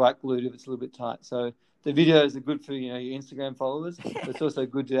 On your right glute if it's a little bit tight. So the videos are good for your Instagram followers, but it's also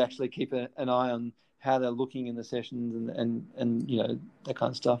good to actually keep an eye on how they're looking in the sessions and that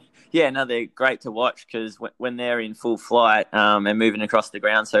kind of stuff. Yeah, no, they're great to watch because when they're in full flight and moving across the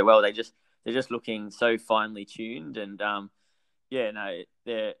ground so well, they're just looking so finely tuned, and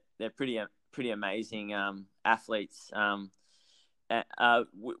they're pretty amazing athletes.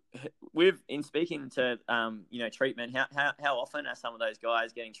 We've in speaking to treatment. How often are some of those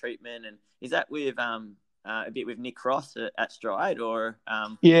guys getting treatment, and is that with a bit with Nick Cross at Stride or?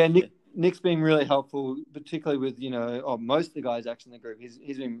 Nick's been really helpful, particularly with most of the guys actually in the group.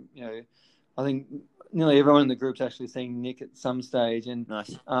 He's been I think nearly everyone in the group's actually seen Nick at some stage, and nice.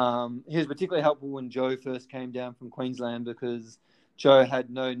 He was particularly helpful when Joe first came down from Queensland because Joe had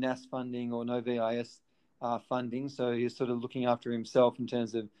no NAS funding or no VIS funding, so he was sort of looking after himself in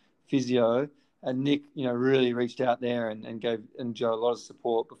terms of physio. And Nick, really reached out there and gave Joe a lot of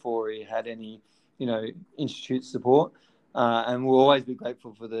support before he had any, institute support. And we'll always be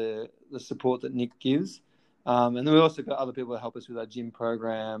grateful for the support that Nick gives. And then we also got other people to help us with our gym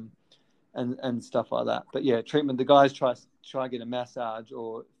program and stuff like that. But yeah, treatment. The guys try to get a massage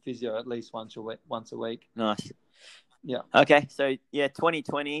or physio at least once a week. Nice. Yeah. Okay, so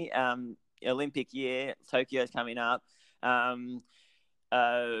 2020. Olympic year, Tokyo's coming up. Of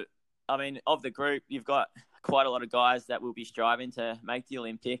the group, you've got quite a lot of guys that will be striving to make the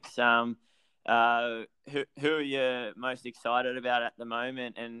Olympics. Who are you most excited about at the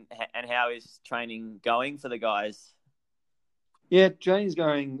moment, and how is training going for the guys? Yeah, training's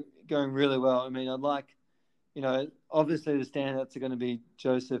going really well. I mean, I'd like, obviously the standouts are going to be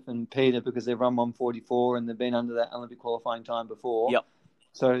Joseph and Peter because they've run 144 and they've been under that Olympic qualifying time before. Yep.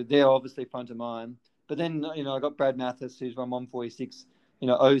 So they're obviously front of mind. But then, I got Brad Mathis, who's run 146,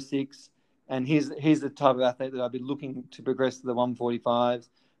 06. And he's the type of athlete that I'd be looking to progress to the 145s.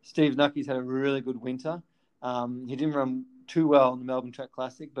 Steve Nucky's had a really good winter. He didn't run too well in the Melbourne Track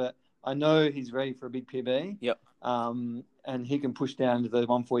Classic, but I know he's ready for a big PB. Yep. And he can push down to the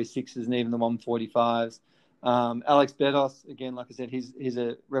 146s and even the 145s. Alex Bedos, again, like I said,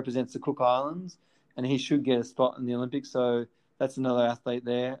 represents the Cook Islands, and he should get a spot in the Olympics. So that's another athlete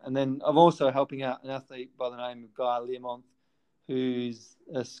there. And then I'm also helping out an athlete by the name of Guy Learmonth, who's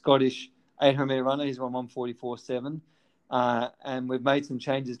a Scottish 800-metre runner. He's run 144.7. And we've made some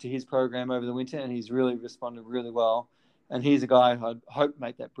changes to his program over the winter, and he's really responded really well. And he's a guy who I'd hope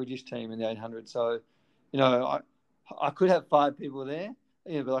make that British team in the 800. So, I could have 5 people there,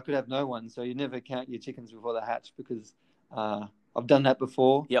 but I could have no one. So you never count your chickens before they hatch because I've done that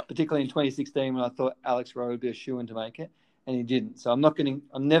before, particularly in 2016 when I thought Alex Rowe would be a shoo-in to make it. And he didn't. So I'm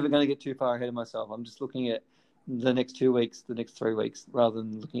never going to get too far ahead of myself. I'm just looking at the next 2 weeks, the next 3 weeks, rather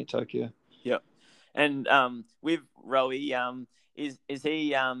than looking at Tokyo. Yep. And with Rowie, is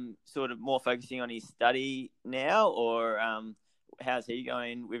he sort of more focusing on his study now, or how's he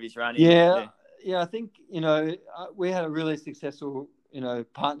going with his running? Yeah. I think, we had a really successful,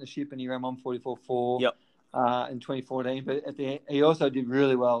 partnership, and he ran 144.4 in 2014. But he also did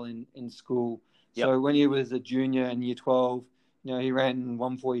really well in school. Yep. So when he was a junior in year 12, he ran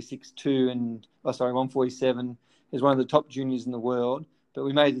 146.2 and 147. He's one of the top juniors in the world. But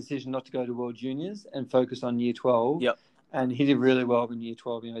we made a decision not to go to World Juniors and focus on year 12. Yep. and he did really well in year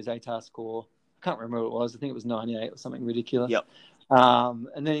 12. His ATAR score, I can't remember what it was. I think it was 98 or something ridiculous. Yep.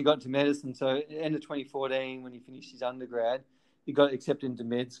 And then he got into medicine. So at the end of 2014, when he finished his undergrad, he got accepted into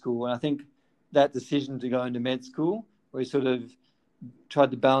med school. And I think that decision to go into med school, where he sort of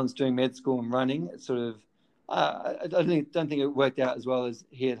tried to balance doing med school and running, it sort of, I don't think it worked out as well as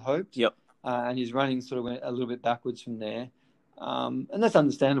he had hoped. Yep. And his running sort of went a little bit backwards from there. And that's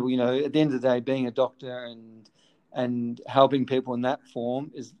understandable. At the end of the day, being a doctor and helping people in that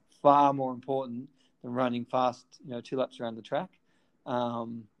form is far more important than running fast, 2 laps around the track.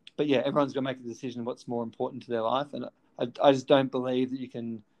 But yeah, everyone's going to make a decision what's more important to their life. And I just don't believe that you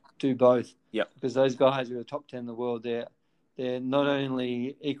can do both. Yep. Because those guys who are top 10 in the world, they're not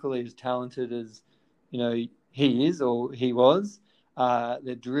only equally as talented as, he is or he was,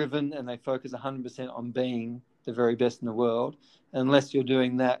 they're driven and they focus 100% on being the very best in the world. Unless you're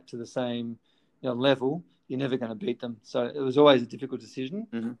doing that to the same level, you're never going to beat them. So it was always a difficult decision.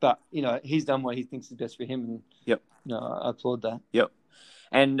 Mm-hmm. But, he's done what he thinks is best for him. And, yep. I applaud that. Yep.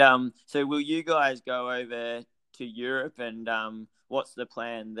 And so will you guys go over to Europe and what's the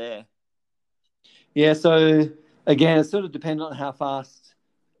plan there? Yeah, so again, it's sort of dependent on how fast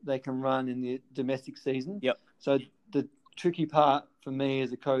they can run in the domestic season. Yep. So the tricky part for me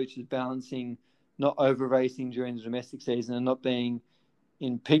as a coach is balancing not over racing during the domestic season and not being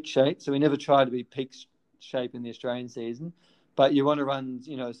in peak shape. So we never try to be peak shape in the Australian season, but you want to run,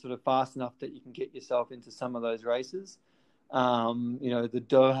 sort of fast enough that you can get yourself into some of those races. The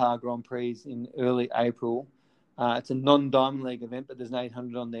Doha Grand Prix in early April. It's a non-Diamond League event, but there's an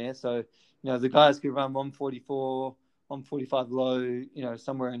 800 on there. So, the guys could run 144, 145 low,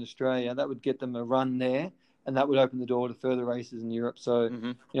 somewhere in Australia. That would get them a run there, and that would open the door to further races in Europe. So,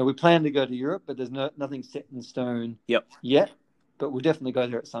 we plan to go to Europe, but there's nothing set in stone yet. But we'll definitely go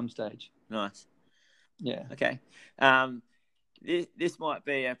there at some stage. Nice. Yeah. Okay. This might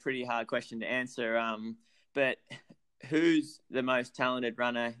be a pretty hard question to answer, but who's the most talented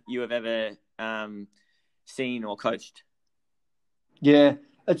runner you have ever seen or coached? Yeah,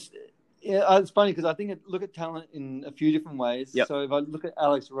 it's funny because I think look at talent in a few different ways. Yep. So if I look at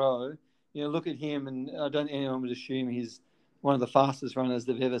Alex Rowe, look at him, and I don't think anyone would assume he's one of the fastest runners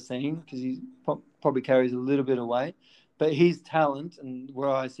they've ever seen because he probably carries a little bit of weight. But his talent, and where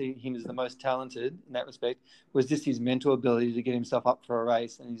I see him as the most talented in that respect, was just his mental ability to get himself up for a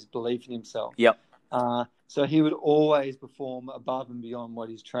race and his belief in himself. Yep. So he would always perform above and beyond what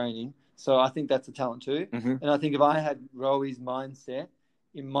he's training. So I think that's a talent too. Mm-hmm. And I think if I had Rowe's mindset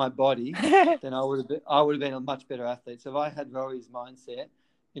in my body, then I would have been a much better athlete. So if I had Rowe's mindset,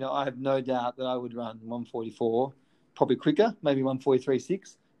 I have no doubt that I would run 144, probably quicker, maybe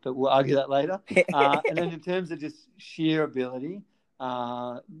 143.6, but we'll argue that later. And then in terms of just sheer ability,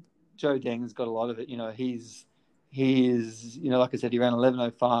 Joe Deng's got a lot of it. He is, like I said, he ran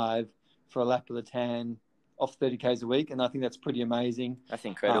 11:05 for a lap of the tan off 30 Ks a week. And I think that's pretty amazing. That's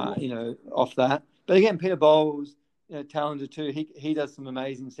incredible. Off that. But again, Peter Bowles, talented too. He does some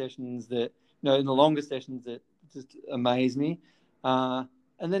amazing sessions that, in the longer sessions that just amaze me. And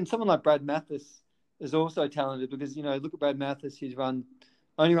then someone like Brad Mathis is also talented because, look at Brad Mathis. He's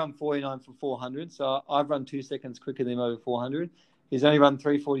only run 49 for 400. So I've run 2 seconds quicker than him over 400. He's only run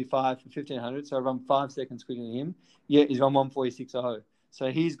 3:45 for 1500. So I run 5 seconds quicker than him. Yet he's run 1:46.0. So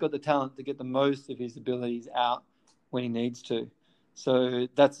he's got the talent to get the most of his abilities out when he needs to. So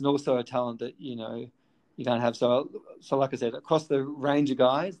that's also a talent that, you don't have. So like I said, across the range of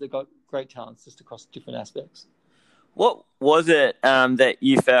guys, they've got great talents just across different aspects. What was it that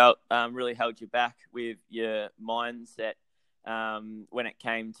you felt really held you back with your mindset when it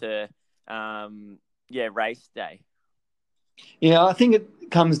came to, race day? Yeah, I think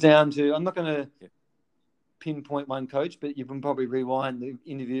it comes down to, I'm not going to pinpoint one coach, but you can probably rewind the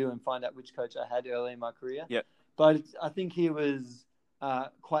interview and find out which coach I had early in my career. Yep. But I think he was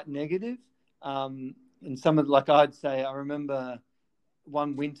quite negative. And some of, like I'd say, I remember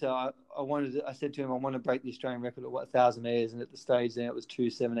one winter I said to him, I want to break the Australian record at 1,000 meters, and at the stage then it was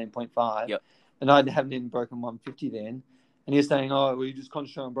 2:17.5. Yep. And I haven't even broken 150 then. And he was saying, well, you just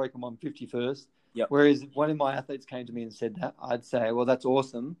concentrate on breaking 150 first. Yep. Whereas one of my athletes came to me and said that, I'd say, well, that's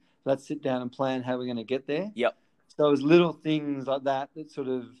awesome. Let's sit down and plan how we're going to get there. Yep. So it was little things like that sort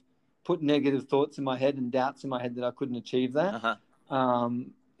of put negative thoughts in my head and doubts in my head that I couldn't achieve that. Uh-huh.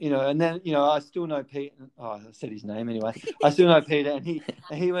 And then, I still know Pete. Oh, I said his name anyway. I still know Peter, and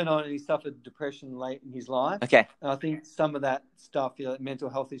he went on and he suffered depression late in his life. Okay. And I think some of that stuff, mental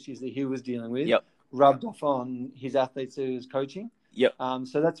health issues that he was dealing with, yep, rubbed off on his athletes who was coaching. Yep.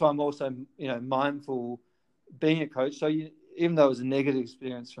 So that's why I'm also, mindful being a coach. So even though it was a negative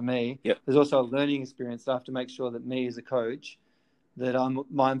experience for me, Yep. there's also a learning experience. So I have to make sure that me as a coach, that I'm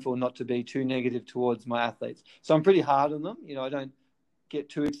mindful not to be too negative towards my athletes. So I'm pretty hard on them. I don't get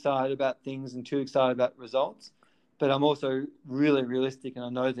too excited about things and too excited about results, but I'm also really realistic, and I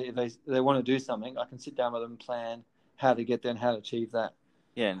know that if they want to do something, I can sit down with them and plan how to get there and how to achieve that.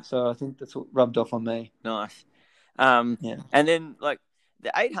 Yeah. So I think that's what rubbed off on me. Nice. Yeah. And then like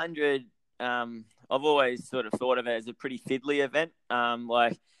the 800, I've always sort of thought of it as a pretty fiddly event.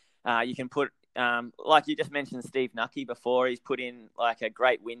 You can put, like you just mentioned Steve Nucky before, he's put in like a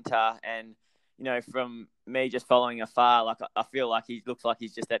great winter, and from me just following afar, like I feel like he looks like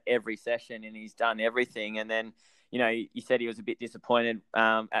he's just at every session and he's done everything. And then, you said he was a bit disappointed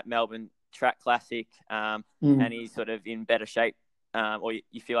at Melbourne Track Classic, and he's sort of in better shape, or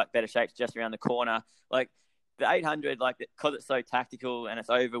you feel like better shape's just around the corner. Like the 800, like because it's so tactical and it's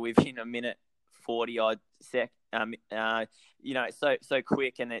over within a minute 40 odd sec. It's so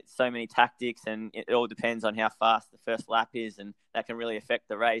quick, and it's so many tactics, and it all depends on how fast the first lap is, and that can really affect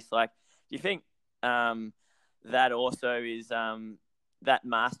the race. Like, do you think that also is that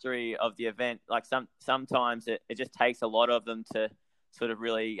mastery of the event? Like sometimes it just takes a lot of them to sort of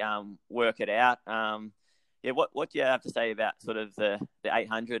really work it out. What do you have to say about sort of the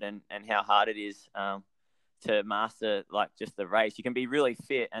 800 and how hard it is to master like just the race? You can be really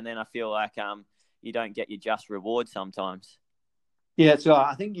fit, and then I feel like you don't get your just reward sometimes. Yeah, so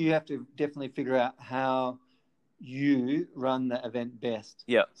I think you have to definitely figure out how you run the event best.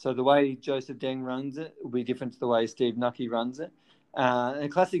 Yeah. So the way Joseph Deng runs it will be different to the way Steve Nucky runs it. And a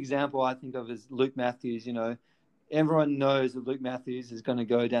classic example I think of is Luke Matthews. Everyone knows that Luke Matthews is going to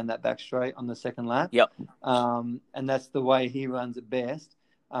go down that back straight on the second lap. Yep. And that's the way he runs it best.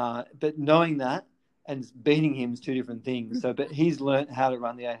 But knowing that and beating him is two different things. But he's learned how to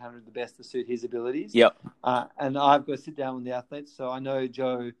run the 800 the best to suit his abilities. Yep. And I've got to sit down with the athletes. So I know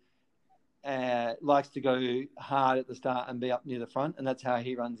Joe likes to go hard at the start and be up near the front, and that's how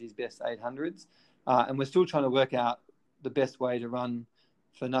he runs his best 800s. And we're still trying to work out the best way to run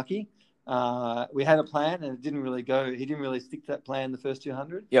for Nucky. We had a plan, and it didn't really go. He didn't really stick to that plan the first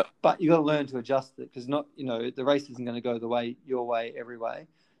 200. Yep. But you got to learn to adjust it, because the race isn't going to go your way every way.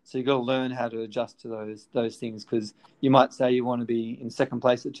 So you got to learn how to adjust to those things, because you might say you want to be in second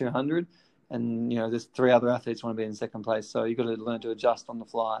place at 200, and there's three other athletes want to be in second place. So you got to learn to adjust on the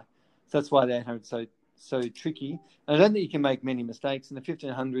fly. So that's why the 800 is so tricky. And I don't think you can make many mistakes. In the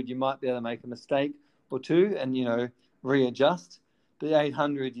 1500, you might be able to make a mistake or two and readjust. But the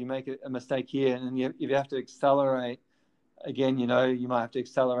 800, you make a mistake here, and if you have to accelerate again, you might have to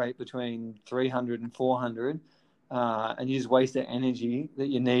accelerate between 300 and 400. And you just waste that energy that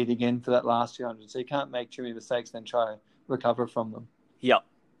you need again for that last 200. So you can't make too many mistakes, then try to recover from them. Yep.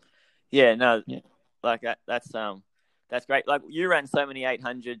 Yeah, no, yeah. Like that's great. Like you ran so many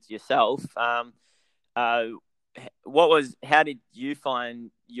 800s yourself. How did you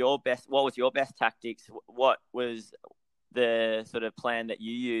find your best? What was your best tactics? What was the sort of plan that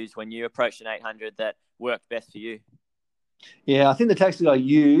you used when you approached an 800 that worked best for you? Yeah, I think the tactics I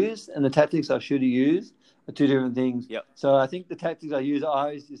used and the tactics I should have used are two different things. Yep. So I think the tactics I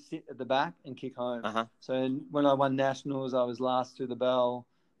always just sit at the back and kick home. Uh-huh. So when I won nationals, I was last through the bell.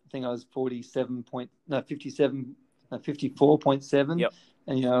 I think I was 54.7. Yep.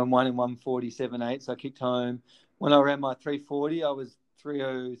 And won in 147.8. So I kicked home. When I ran my 340, I was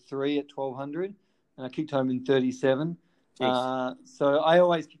 303 at 1200, and I kicked home in 37. So I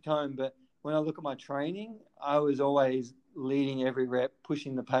always kicked home, but when I look at my training, I was always leading every rep,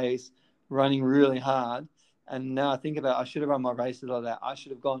 pushing the pace, running really hard. And now I think about I should have run my races like that. I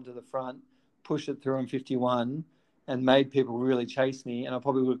should have gone to the front, pushed it through in 51, and made people really chase me. And I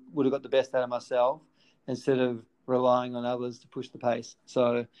probably would have got the best out of myself instead of relying on others to push the pace.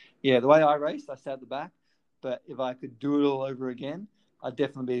 So, yeah, the way I raced, I sat at the back. But if I could do it all over again, I'd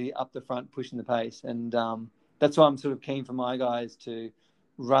definitely be up the front pushing the pace. And that's why I'm sort of keen for my guys to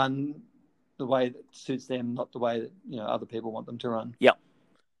run the way that suits them, not the way that other people want them to run. Yep.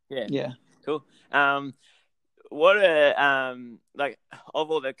 Yeah. Cool. What are like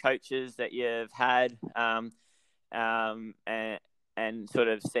of all the coaches that you've had and sort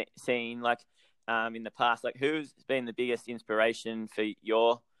of seen like in the past, like who's been the biggest inspiration for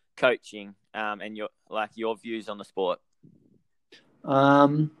your coaching and your views on the sport?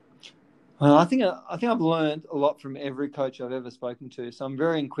 Well, I think I've learned a lot from every coach I've ever spoken to. So I'm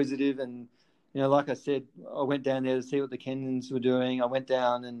very inquisitive, and like I said, I went down there to see what the Kenyans were doing. I went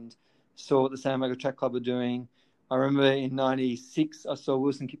down and saw what the San Marco Track Club were doing. I remember in '96, I saw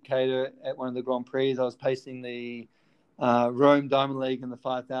Wilson Kipketer at one of the Grand Prix. I was pacing the Rome Diamond League in the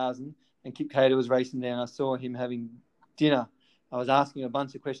 5,000, and Kipketer was racing down. I saw him having dinner, I was asking a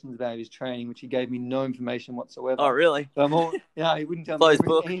bunch of questions about his training, which he gave me no information whatsoever. Oh, really? So he wouldn't tell Closed me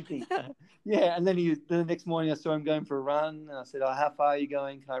book. anything. Yeah, and then the next morning I saw him going for a run, and I said, "Oh, how far are you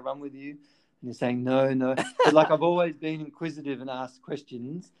going? Can I run with you?" And he's saying, "No." But like I've always been inquisitive and asked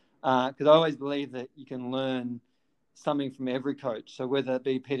questions because I always believe that you can learn something from every coach. So whether it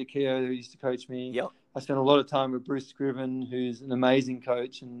be Peter Keogh, who used to coach me, Yep. I spent a lot of time with Bruce Scriven, who's an amazing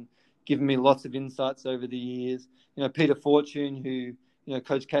coach and given me lots of insights over the years. Peter Fortune, who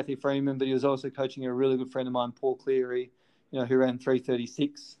coached Kathy Freeman, but he was also coaching a really good friend of mine, Paul Cleary, who ran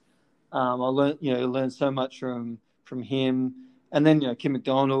 3:36. I learned so much from him, and then Kim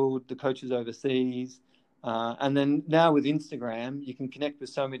McDonald, the coaches overseas, and then now with Instagram, you can connect with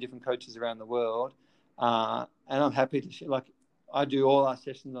so many different coaches around the world, and I'm happy to share. Like I do all our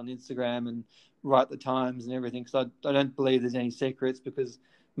sessions on Instagram and write the times and everything, because I don't believe there's any secrets, because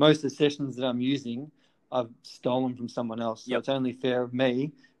most of the sessions that I'm using, I've stolen from someone else. So It's only fair of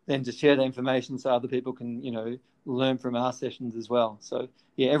me then to share the information so other people can, learn from our sessions as well. So,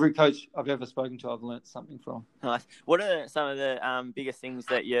 every coach I've ever spoken to, I've learnt something from. Nice. What are some of the biggest things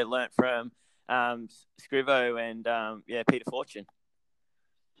that you learnt from Scrivo and Peter Fortune?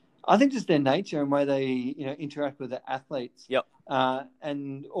 I think just their nature and way they, interact with the athletes. Yep.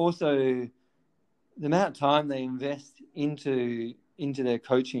 And also the amount of time they invest into their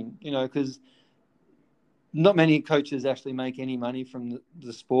coaching, because not many coaches actually make any money from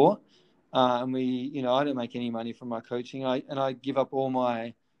the sport. And I don't make any money from my coaching. I give up all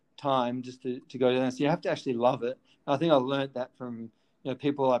my time just to go down. So you have to actually love it. And I think I learned that from,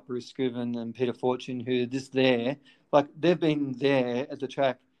 people like Bruce Scriven and Peter Fortune, who are just there. Like they've been there at the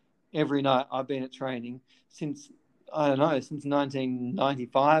track every night. I've been at training since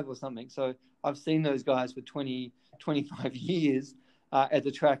 1995 or something. So I've seen those guys for 20, 25 years at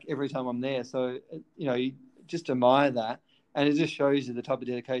the track every time I'm there. So, you just admire that. And it just shows you the type of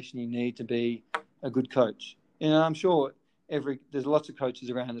dedication you need to be a good coach. I'm sure there's lots of coaches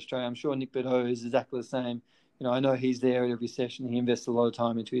around Australia. I'm sure Nick Beddoe is exactly the same. I know he's there at every session. He invests a lot of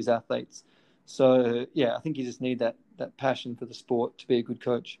time into his athletes. So, I think you just need that passion for the sport to be a good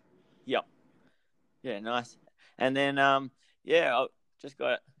coach. Yep. Yeah, nice. And then, I've just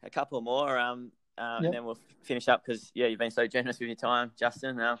got a couple more, and then we'll finish up because, you've been so generous with your time,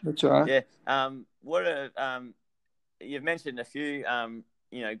 Justin. That's all right. Yeah. You've mentioned a few,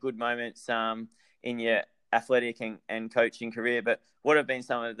 good moments in your athletic and coaching career, but what have been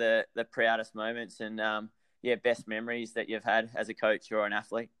some of the proudest moments and, best memories that you've had as a coach or an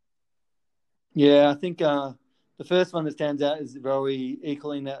athlete? Yeah, I think the first one that stands out is Roe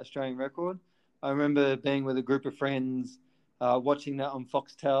equaling that Australian record. I remember being with a group of friends, watching that on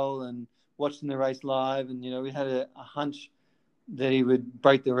Foxtel and watching the race live. And, we had a hunch that he would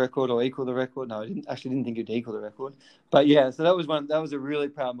break the record or equal the record. No, I didn't think he'd equal the record. But, so that was a really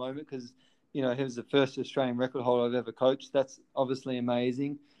proud moment because, he was the first Australian record holder I've ever coached. That's obviously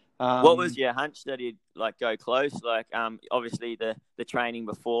amazing. What was your hunch that he'd go close? Obviously the training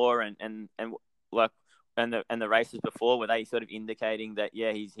before and the races before, were they sort of indicating that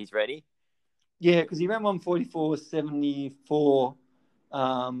he's ready? Yeah, because he ran 144.74.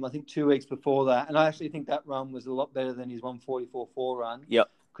 I think 2 weeks before that, and I actually think that run was a lot better than his 144.4 run. Yep.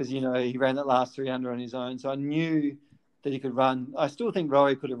 Because he ran that last 300 on his own, so I knew that he could run. I still think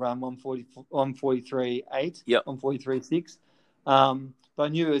Roe could have run 143.8. Yep. 143.6. But I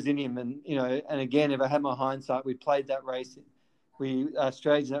knew it was in him, and and again, if I had my hindsight, we played that race. Our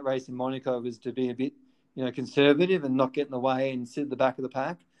strategy in that race in Monaco was to be a bit, conservative and not get in the way and sit at the back of the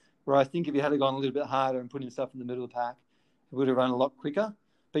pack. Where I think if he had gone a little bit harder and put himself in the middle of the pack, he would have run a lot quicker.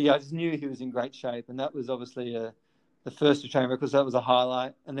 But I just knew he was in great shape, and that was obviously the first Australian record, so that was a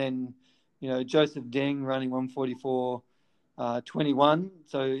highlight. And then, Joseph Deng running 144.21.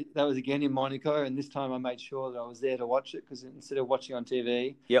 So that was again in Monaco, and this time I made sure that I was there to watch it because instead of watching on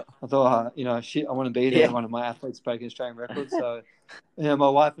TV, I thought, I want to be there. One of my athletes breaking Australian records. So, my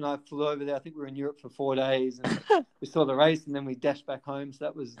wife and I flew over there. I think we were in Europe for 4 days, and we saw the race, and then we dashed back home. So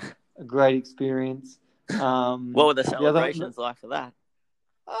that was a great experience. What were the celebrations like for that?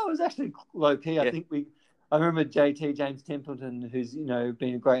 Oh, it was actually low key. I think I remember JT, James Templeton, who's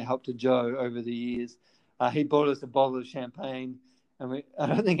been a great help to Joe over the years. He bought us a bottle of champagne, and I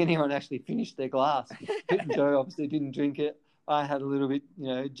don't think anyone actually finished their glass. Pete and Joe obviously didn't drink it. I had a little bit,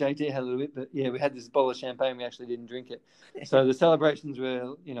 JT had a little bit, but we had this bottle of champagne. We actually didn't drink it. So the celebrations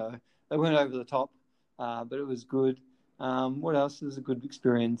were, they weren't over the top, but it was good. What else was a good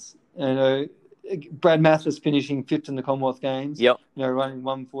experience? Brad Mathis finishing 5th in the Commonwealth Games. Yep. Running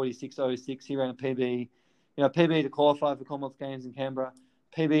 146.06. He ran a PB, PB to qualify for Commonwealth Games in Canberra,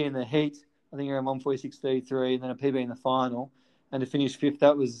 PB in the heat, I think around 146.33, and then a PB in the final. And to finish fifth,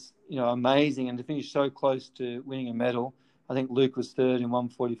 that was, amazing. And to finish so close to winning a medal, I think Luke was third in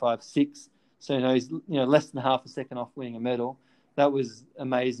 145.6. So, he's, less than half a second off winning a medal. That was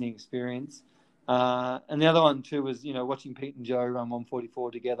amazing experience. And the other one too was, watching Pete and Joe run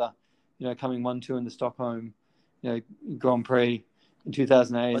 144 together, coming 1-2 in the Stockholm, Grand Prix in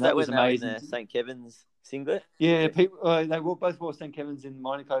 2008. Was that when amazing. They were in the St. Kevin's singlet? Yeah, Pete, they both wore St. Kevin's in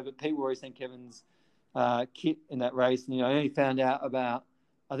Monaco, but Pete wore his St. Kevin's kit in that race. And, I only found out about,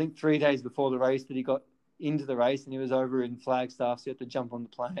 I think 3 days before the race that he got into the race, and he was over in Flagstaff, so he had to jump on the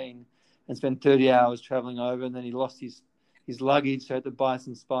plane and spend 30 hours traveling over, and then he lost his luggage, so he had to buy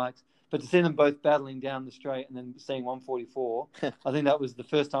some spikes. But to see them both battling down the straight and then seeing 144, I think that was the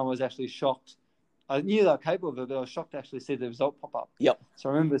first time I was actually shocked. I knew they were capable of it, but I was shocked to actually see the result pop up. Yep. So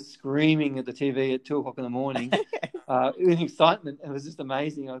I remember screaming at the TV at 2 o'clock in the morning in excitement. It was just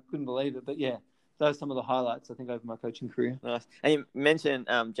amazing. I couldn't believe it. But yeah, those are some of the highlights, I think, over my coaching career. Nice. And you mentioned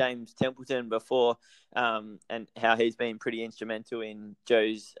James Templeton before, and how he's been pretty instrumental in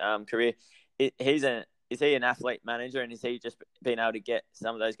Joe's career. Is he an athlete manager, and is he just been able to get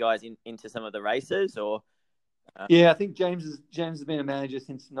some of those guys into some of the races, or? Yeah, I think James has been a manager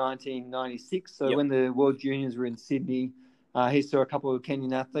since 1996. So when the World Juniors were in Sydney, he saw a couple of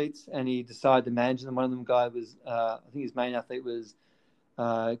Kenyan athletes, and he decided to manage them. One of them guy was, I think his main athlete was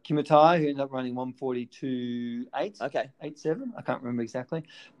Kimitai, who ended up running 142.8. Okay. 8.7. I can't remember exactly.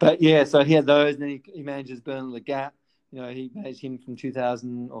 But yeah, so he had those, and then he manages Bernard Lagat. He managed him from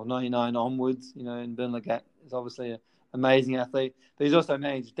 2000 or 99 onwards, and Bernard Lagat is obviously an amazing athlete. But he's also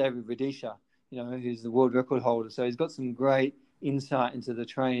managed David Rudisha, who's the world record holder. So he's got some great insight into the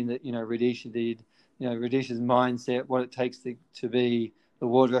training that, Rudisha did, Rudisha's mindset, what it takes to be the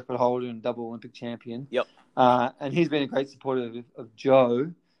world record holder and double Olympic champion. Yep. And he's been a great supporter of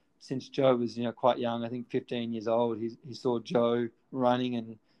Joe since Joe was, quite young. I think 15 years old. He saw Joe running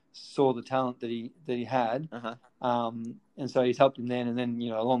and saw the talent that he had. Uh-huh. And so he's helped him then. And then,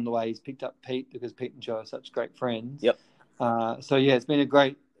 along the way, he's picked up Pete because Pete and Joe are such great friends. Yep. So, yeah, it's been a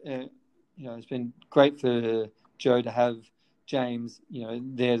great, it's been great for Joe to have James,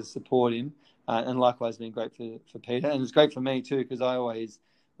 there to support him. And likewise, been great for Peter. And it's great for me, too, because I always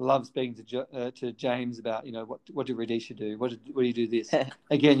love speaking to James about, what did Rudisha do? What do you do this?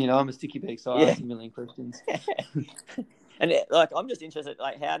 Again, I'm a sticky beak, so I ask a million questions. And I'm just interested,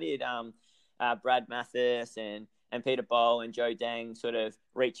 how did Brad Mathis and Peter Bowl and Joe Dang sort of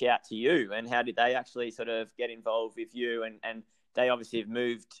reach out to you, and how did they actually sort of get involved with you? And they obviously have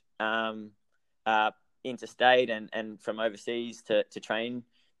moved interstate and from overseas to train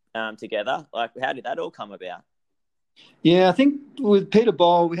together. How did that all come about? Yeah, I think with Peter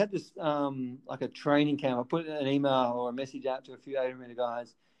Bowl, we had this a training camp. I put an email or a message out to a few 800-meter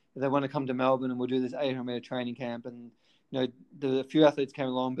guys. They want to come to Melbourne, and we'll do this 800-meter training camp. And a few athletes came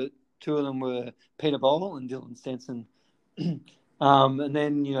along, but two of them were Peter Bowl and Dylan Stenson. And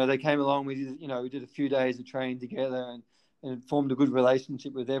then they came along. We did a few days of training together and formed a good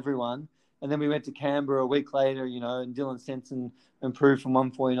relationship with everyone. And then we went to Canberra a week later, and Dylan Stenson improved from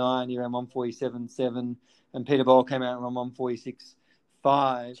 149. He ran 147.7, and Peter Bowl came out and ran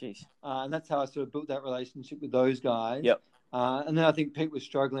 146.5. And that's how I sort of built that relationship with those guys. Yep. And then I think Pete was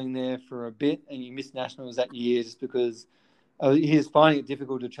struggling there for a bit, and he missed nationals that year just because he was finding it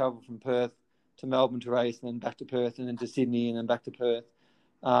difficult to travel from Perth to Melbourne to race, and then back to Perth, and then to Sydney, and then back to Perth.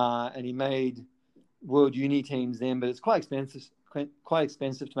 And he made World Uni teams then, but it's quite expensive to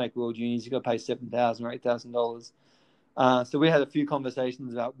make World Unis. You've got to pay $7,000 or $8,000. So we had a few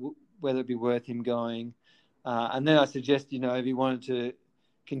conversations about whether it'd be worth him going. And then I suggested, if he wanted to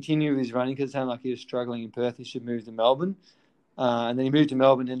continue his running, because it sounded like he was struggling in Perth, he should move to Melbourne. And then he moved to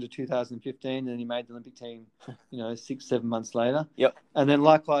Melbourne into 2015, and then he made the Olympic team, 6-7 months later. Yep. And then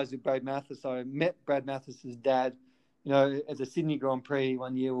likewise with Brad Mathis, I met Brad Mathis's dad, at the Sydney Grand Prix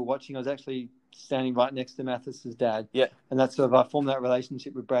one year. We're watching. I was actually standing right next to Mathis's dad. Yeah. And that's sort of, I formed that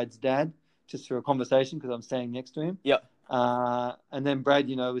relationship with Brad's dad just through a conversation because I'm standing next to him. Yep. And then Brad,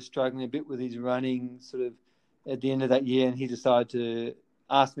 was struggling a bit with his running sort of at the end of that year, and he decided to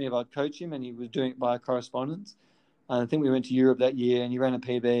ask me if I'd coach him, and he was doing it by correspondence. And I think we went to Europe that year, and he ran a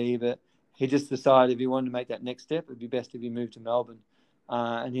PB, but he just decided if he wanted to make that next step, it'd be best if he moved to Melbourne.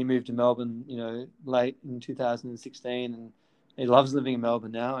 And he moved to Melbourne, late in 2016, and he loves living in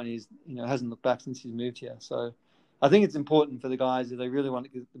Melbourne now, and he's, hasn't looked back since he's moved here. So I think it's important for the guys, if they really want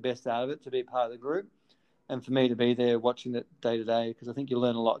to get the best out of it, to be part of the group, and for me to be there watching it day to day, because I think you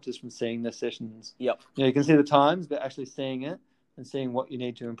learn a lot just from seeing the sessions. Yep. You can see the times, but actually seeing it, and seeing what you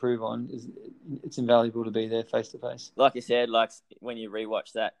need to improve on, it's invaluable to be there face to face. Like you said, like when you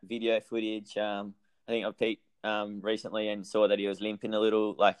rewatch that video footage, I think I peeked recently and saw that he was limping a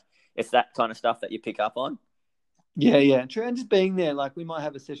little. Like it's that kind of stuff that you pick up on. Yeah, true. And just being there, like we might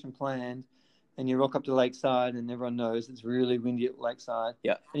have a session planned, and you rock up to Lakeside, and everyone knows it's really windy at Lakeside.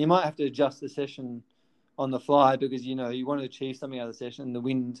 Yeah, and you might have to adjust the session on the fly because you want to achieve something out of the session, and the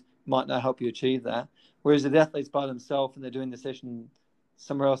wind might not help you achieve that. Whereas if the athlete's by themselves and they're doing the session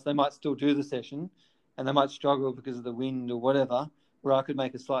somewhere else, they might still do the session, and they might struggle because of the wind or whatever. Where I could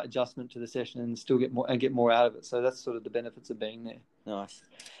make a slight adjustment to the session and still get more out of it. So that's sort of the benefits of being there. Nice.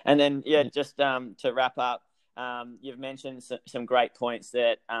 And then just to wrap up, you've mentioned some great points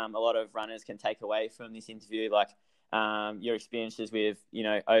that a lot of runners can take away from this interview, like your experiences with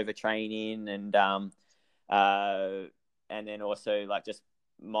overtraining and then also like just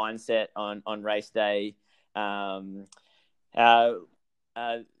mindset on race day. What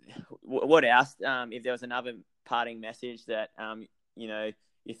else? If there was another parting message that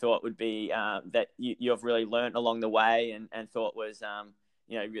you thought would be that you've really learnt along the way and thought was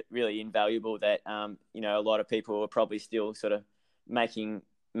really invaluable that a lot of people are probably still sort of making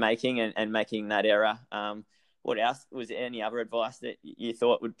that error. What else? Was there any other advice that you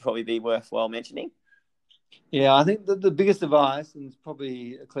thought would probably be worthwhile mentioning? Yeah, I think the biggest advice, and it's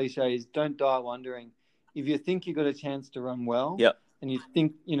probably a cliche, is don't die wondering. If you think you've got a chance to run well, yep, and you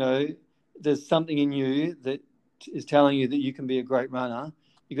think there's something in you that is telling you that you can be a great runner,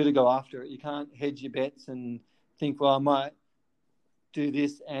 you got to go after it. You can't hedge your bets and think, well, I might do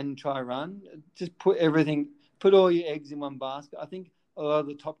this and try run. Just put all your eggs in one basket. I think a lot of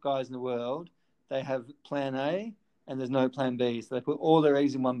the top guys in the world, they have plan A and there's no plan B. So they put all their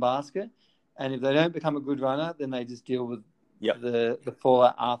eggs in one basket. And if they don't become a good runner, then they just deal with the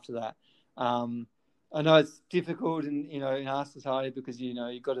fallout after that. I know it's difficult in our society because,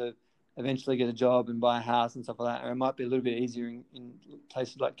 you've got to eventually get a job and buy a house and stuff like that. And it might be a little bit easier in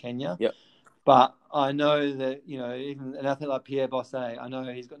places like Kenya. Yep. But I know that, even an athlete like Pierre Bossé, I know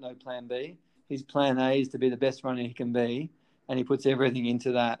he's got no plan B. His plan A is to be the best runner he can be, and he puts everything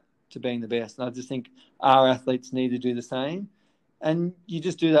into that to being the best. And I just think our athletes need to do the same. And you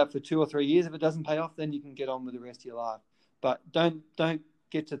just do that for 2 or 3 years. If it doesn't pay off, then you can get on with the rest of your life. But don't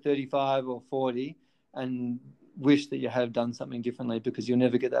get to 35 or 40 and wish that you had done something differently because you'll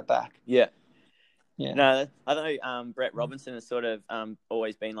never get that back. Yeah. Yeah. No, I know Brett Robinson has sort of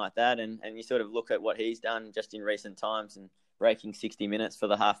always been like that, and you sort of look at what he's done just in recent times and breaking 60 minutes for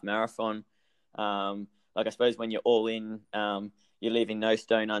the half marathon. Like I suppose when you're all in, you're leaving no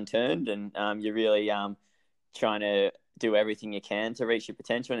stone unturned, and you're really trying to do everything you can to reach your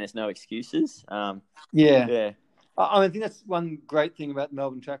potential, and there's no excuses. Yeah. I think that's one great thing about the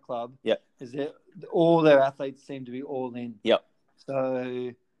Melbourne Track Club. Yep. Is that all their athletes seem to be all in. Yep.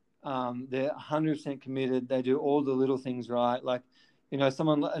 So they're 100% committed. They do all the little things right. Like, an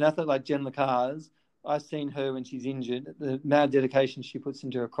athlete like Jen Lacars, I've seen her when she's injured, the mad dedication she puts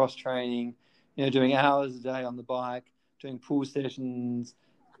into her cross training, doing hours a day on the bike, doing pull sessions,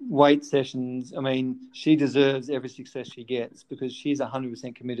 weight sessions. I mean, she deserves every success she gets because she's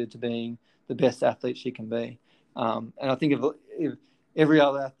 100% committed to being the best athlete she can be. And I think if every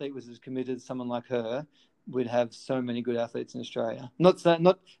other athlete was as committed as someone like her, we'd have so many good athletes in Australia. Not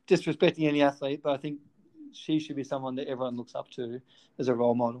disrespecting any athlete, but I think she should be someone that everyone looks up to as a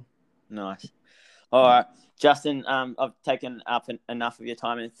role model. Nice. All right, Justin, I've taken up enough of your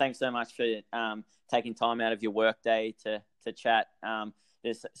time, and thanks so much for taking time out of your work day to chat.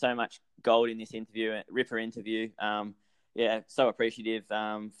 There's so much gold in this interview, ripper interview. So appreciative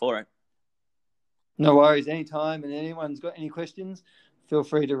for it. No worries, anytime. And anyone's got any questions, feel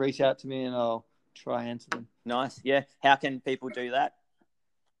free to reach out to me and I'll try answer them. Nice. Yeah. How can people do that?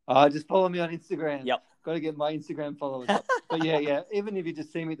 Just follow me on Instagram. Yep. Got to get my Instagram followers up. But yeah. Even if you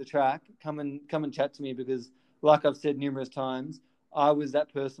just see me at the track, come and chat to me because, like I've said numerous times, I was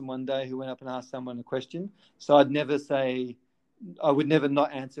that person one day who went up and asked someone a question. So I would never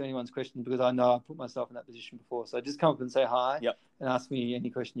not answer anyone's question because I know I put myself in that position before. So just come up and say hi. Yep. And ask me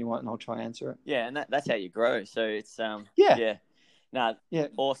any question you want and I'll try and answer it. Yeah, and that's how you grow. So it's Yeah. No, yeah.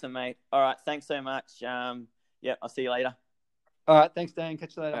 Awesome, mate. All right, thanks so much. I'll see you later. All right, thanks, Dan.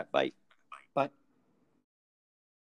 Catch you later. All right, bye. Bye.